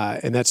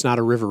 And that's not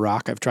a River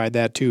Rock. I've tried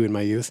that too in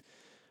my youth.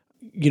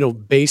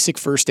 Basic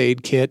first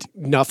aid kit,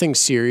 nothing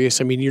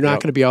serious. I mean, you're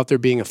not going to be out there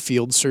being a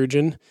field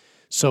surgeon.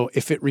 So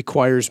if it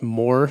requires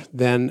more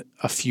than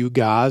a few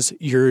gauze,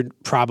 you're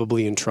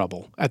probably in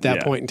trouble. At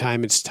that point in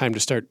time, it's time to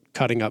start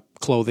cutting up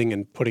clothing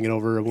and putting it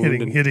over a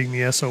wound. Hitting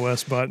the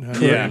SOS button.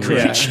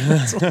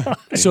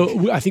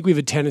 So I think we have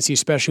a tendency,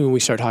 especially when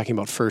we start talking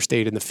about first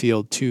aid in the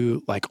field,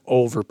 to like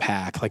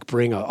overpack, like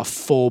bring a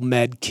full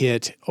med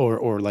kit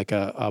or like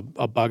a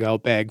bug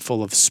out bag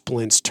full of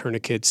splints,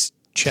 tourniquets,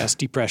 chest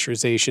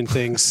depressurization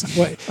things.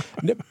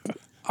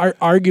 Are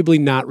arguably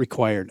not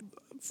required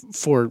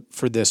for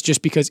this,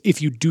 just because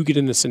if you do get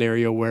in a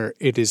scenario where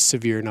it is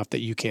severe enough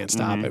that you can't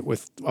stop it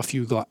with a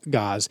few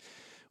gauze,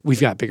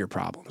 we've got bigger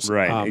problems.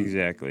 Right,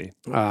 exactly.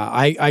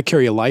 I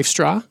carry a Life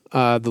Straw,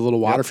 the little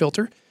water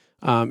filter.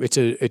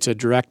 It's a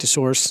direct to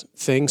source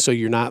thing, so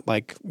you're not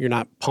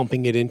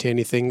pumping it into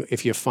anything.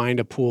 If you find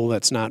a pool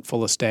that's not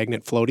full of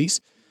stagnant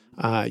floaties,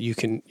 you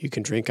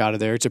can drink out of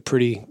there. It's a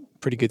pretty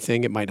good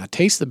thing. It might not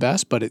taste the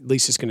best, but at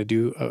least it's going to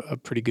do a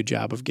pretty good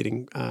job of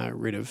getting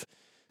rid of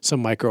some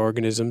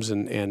microorganisms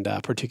and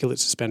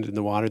particulates suspended in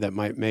the water that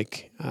might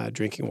make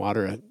drinking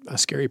water a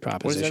scary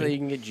proposition. What is that you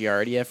can get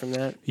Giardia from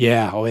that?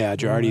 Yeah. Oh, yeah.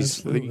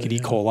 Giardia's, you get E.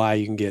 coli.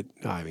 You can get,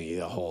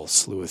 a whole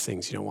slew of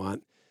things you don't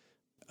want.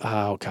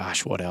 Oh,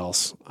 gosh. What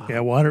else?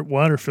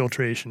 Water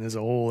filtration as a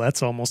whole,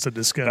 that's almost a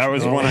discussion. That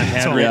was one I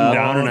had written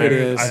down, and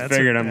I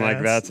figured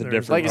that's a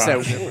different Like I said,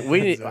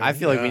 I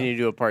feel like we need to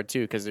do a part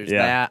 2 because there's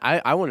that.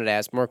 I wanted to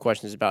ask more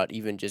questions about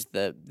even just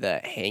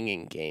the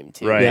hanging game,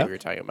 too, that we were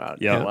talking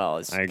about as well.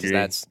 I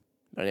agree.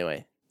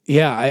 Anyway.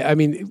 Yeah, I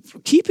mean,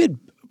 keep it,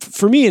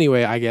 for me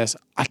anyway, I guess,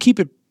 I keep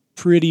it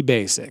pretty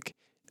basic.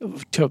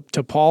 To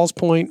Paul's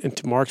point and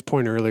to Mark's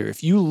point earlier,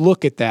 if you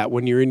look at that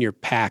when you're in your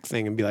pack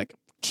thing and be like,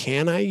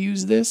 can I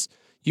use this?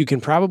 You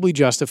can probably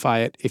justify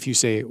it. If you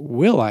say,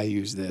 will I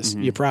use this?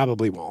 You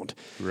probably won't.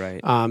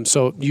 Right.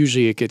 So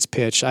usually it gets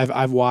pitched.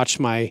 I've watched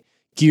my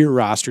gear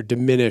roster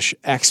diminish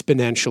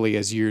exponentially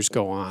as years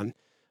go on.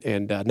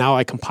 And now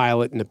I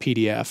compile it in a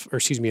PDF, or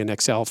excuse me, an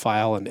Excel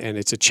file, and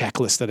it's a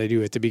checklist that I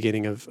do at the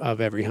beginning of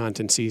every hunt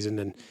and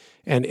season.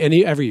 And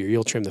every year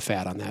you'll trim the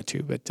fat on that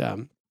too. But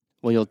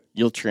well,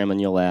 you'll trim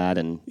and you'll add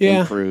and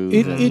improve.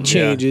 It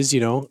changes,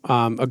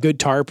 a good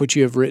tarp, which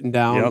you have written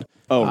down. Yep.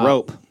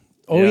 Rope.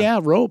 Oh yeah,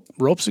 rope.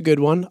 Rope's a good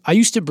one. I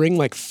used to bring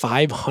like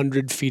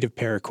 500 feet of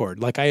paracord.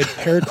 Like I had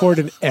paracord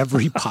in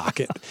every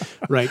pocket,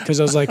 right? Because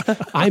I was like,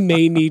 I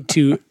may need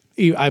to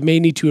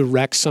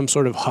erect some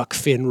sort of Huck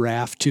Finn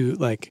raft to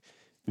like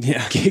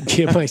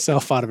get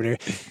myself out of an area.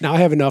 Now I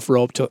have enough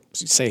rope to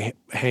say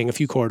hang a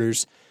few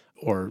quarters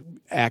or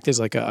act as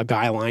like a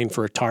guy line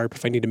for a tarp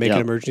if I need to make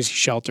an emergency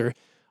shelter.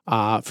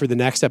 For the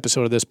next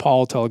episode of this, Paul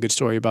will tell a good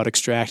story about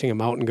extracting a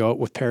mountain goat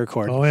with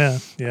paracord. Oh, yeah.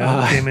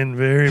 Yeah, it came in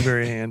very,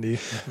 very handy.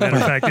 Matter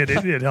of fact,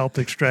 it helped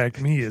extract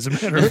me, as a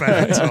matter of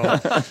fact.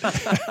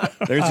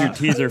 So. There's your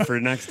teaser for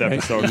next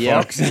episode,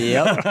 folks.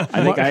 Yep.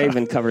 I think I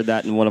even covered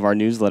that in one of our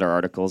newsletter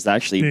articles.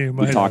 Actually,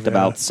 we talked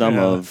about some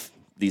of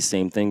these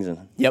same things a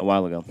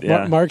while ago.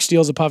 Yeah. Mark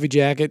steals a puffy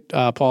jacket.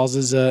 Paul's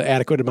is an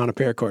adequate amount of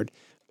paracord.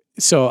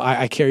 So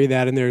I carry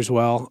that in there as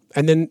well.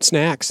 And then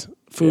snacks.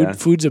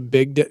 Food's a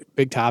big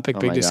topic,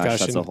 big discussion. Gosh,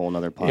 that's a whole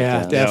nother podcast.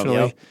 Yeah,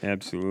 definitely. Yep.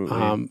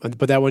 Absolutely.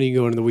 But that one you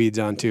can go into the weeds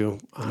on too.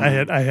 I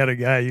had a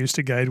guy I used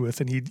to guide with,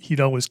 and he'd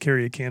always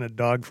carry a can of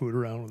dog food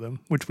around with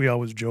him, which we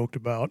always joked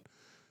about.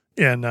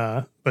 And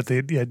but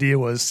the idea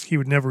was he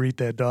would never eat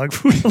that dog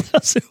food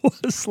unless it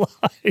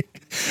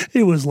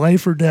was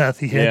life or death.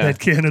 He had that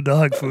can of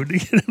dog food to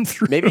get him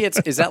through. Maybe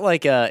is that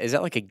like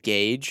a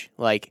gauge?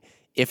 Like,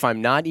 if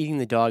I'm not eating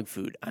the dog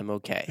food, I'm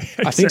okay.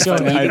 I think so.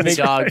 If I'm eating the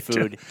dog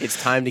food,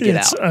 it's time to get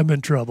out. I'm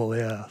in trouble,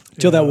 yeah.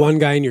 Till that one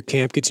guy in your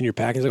camp gets in your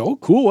pack and he's like, oh,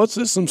 cool, what's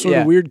this? Some sort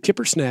of weird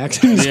kipper snacks.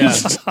 He's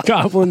just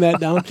gobbling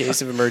that down.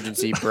 Case of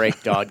emergency,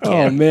 break dog Oh,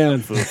 can. man.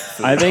 Food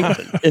I think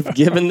if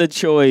given the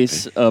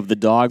choice of the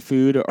dog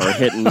food or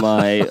hitting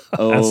my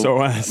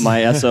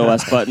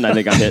SOS button, I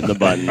think I'm hitting the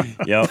button.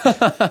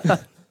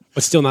 Yep.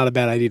 But still not a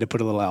bad idea to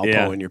put a little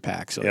Alpo in your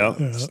pack. So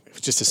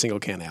it's just a single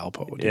can of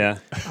Alpo would do. Yeah.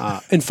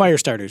 And fire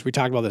starters, we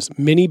talked about this.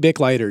 Mini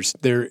Bic lighters,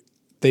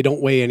 they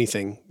don't weigh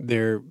anything.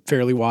 They're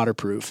fairly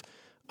waterproof.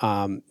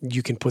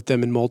 You can put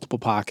them in multiple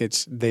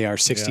pockets. They are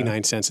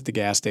 69 cents at the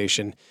gas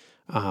station.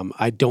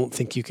 I don't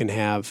think you can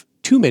have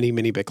too many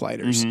Mini Bic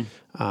lighters.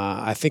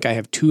 I think I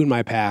have 2 in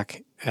my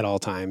pack at all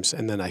times,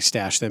 and then I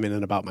stash them in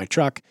and about my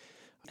truck.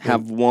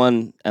 Have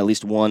at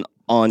least one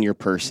on your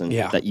person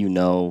that you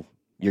know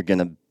you're going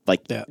to,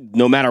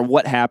 no matter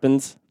what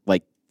happens,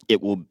 it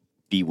will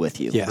be with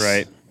you. Yes.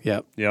 Right.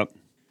 Yep.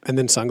 And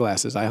then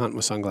sunglasses. I hunt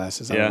with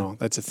sunglasses. I don't know.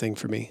 That's a thing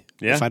for me.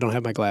 Yeah. If I don't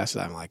have my glasses,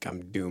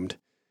 I'm doomed.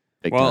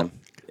 Big time.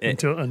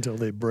 Until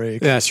they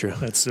break. That's true.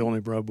 That's the only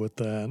rub with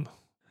that.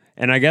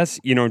 And I guess,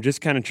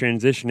 just kind of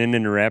transitioning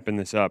into wrapping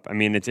this up. I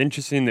mean, it's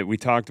interesting that we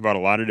talked about a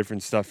lot of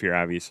different stuff here,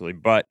 obviously,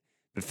 but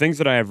the things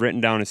that I have written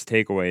down as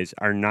takeaways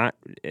are not,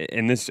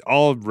 and this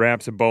all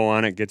wraps a bow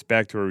on it, gets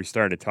back to where we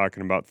started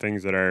talking about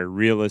things that are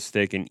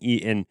realistic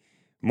and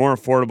more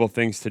affordable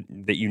things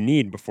that you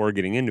need before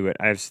getting into it.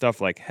 I have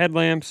stuff like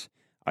headlamps,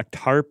 a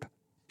tarp,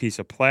 piece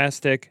of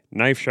plastic,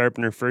 knife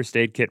sharpener, first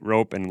aid kit,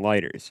 rope, and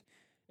lighters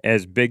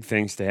as big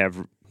things to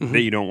have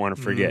that you don't want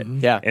to forget.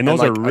 Yeah. And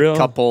those are real. A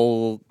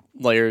couple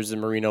layers of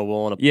merino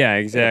wool and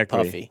exactly.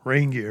 a puffy.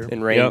 Rain gear.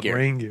 And rain gear.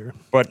 Rain gear.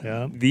 But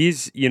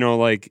these,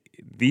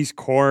 these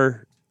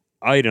core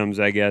items,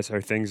 I guess,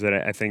 are things that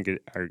I think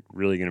are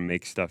really going to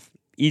make stuff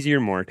easier,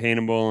 more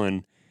attainable,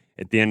 and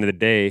at the end of the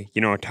day,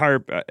 a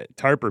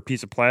tarp or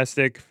piece of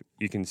plastic,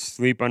 you can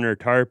sleep under a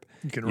tarp.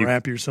 You can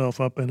wrap yourself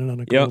up in it on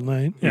a cold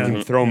night. You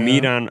can throw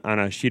meat on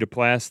a sheet of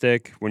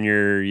plastic when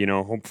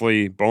you're,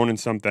 hopefully boning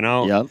something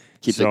out. Yep.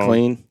 Keep it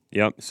clean.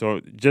 Yep.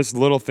 So just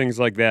little things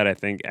like that, I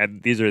think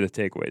these are the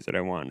takeaways that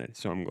I wanted.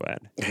 So I'm glad.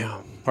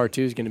 Yeah. Part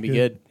 2 is going to be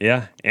good.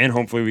 Yeah. And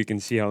hopefully we can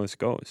see how this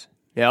goes.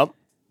 Yep.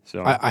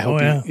 So I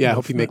hope I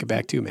hope you make it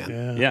back too,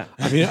 man. Yeah.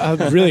 I mean, I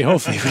really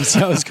hope we see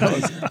how this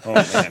goes. Oh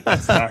man,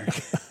 that's dark.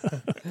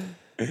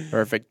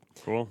 Perfect.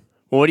 Cool.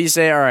 Well, what do you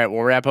say? All right,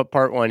 we'll wrap up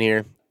part 1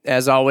 here.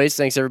 As always,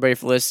 thanks everybody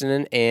for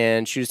listening,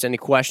 and shoot us any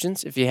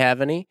questions if you have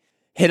any.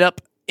 Hit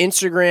up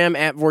Instagram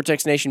at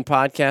Vortex Nation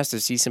Podcast to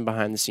see some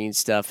behind the scenes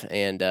stuff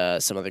and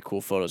some other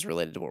cool photos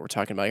related to what we're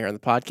talking about here on the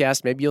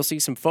podcast. Maybe you'll see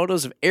some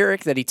photos of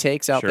Eric that he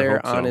takes out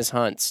there on his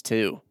hunts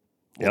too.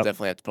 We'll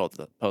definitely have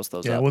to post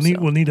those. Yeah, up,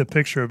 we'll need a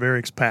picture of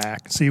Eric's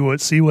pack. See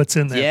what's in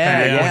that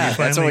pack. Yeah,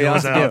 that's what we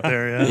goes have to out do.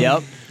 there. Yeah.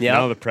 Yep.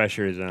 Now the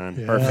pressure is on.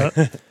 Yeah.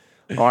 Perfect.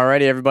 All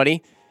righty,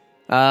 everybody.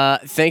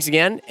 Thanks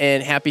again,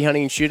 and happy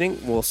hunting and shooting.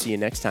 We'll see you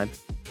next time.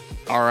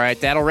 All right,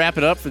 that'll wrap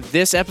it up for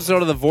this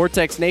episode of the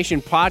Vortex Nation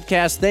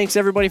podcast. Thanks,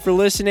 everybody, for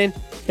listening.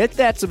 hit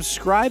that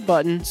subscribe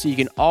button so you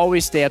can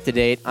always stay up to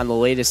date on the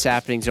latest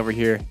happenings over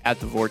here at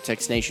the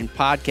Vortex Nation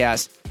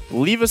podcast.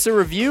 Leave us a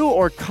review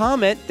or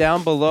comment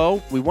down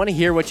below. We want to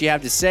hear what you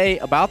have to say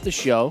about the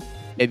show,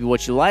 maybe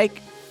what you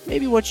like,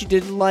 maybe what you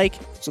didn't like,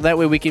 so that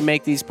way we can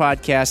make these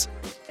podcasts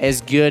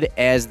as good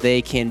as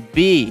they can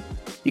be.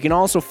 You can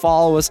also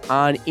follow us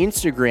on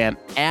Instagram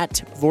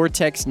at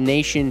Vortex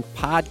Nation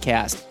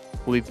Podcast.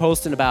 We'll be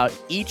posting about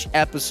each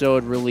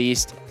episode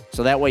released,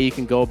 so that way you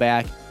can go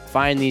back,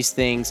 find these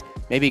things,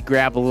 maybe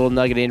grab a little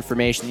nugget of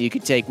information that you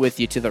could take with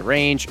you to the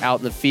range, out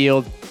in the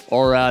field,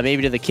 or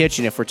maybe to the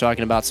kitchen if we're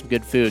talking about some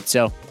good food.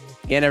 So,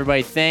 again,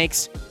 everybody,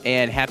 thanks,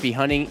 and happy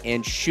hunting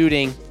and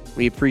shooting.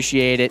 We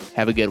appreciate it.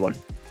 Have a good one.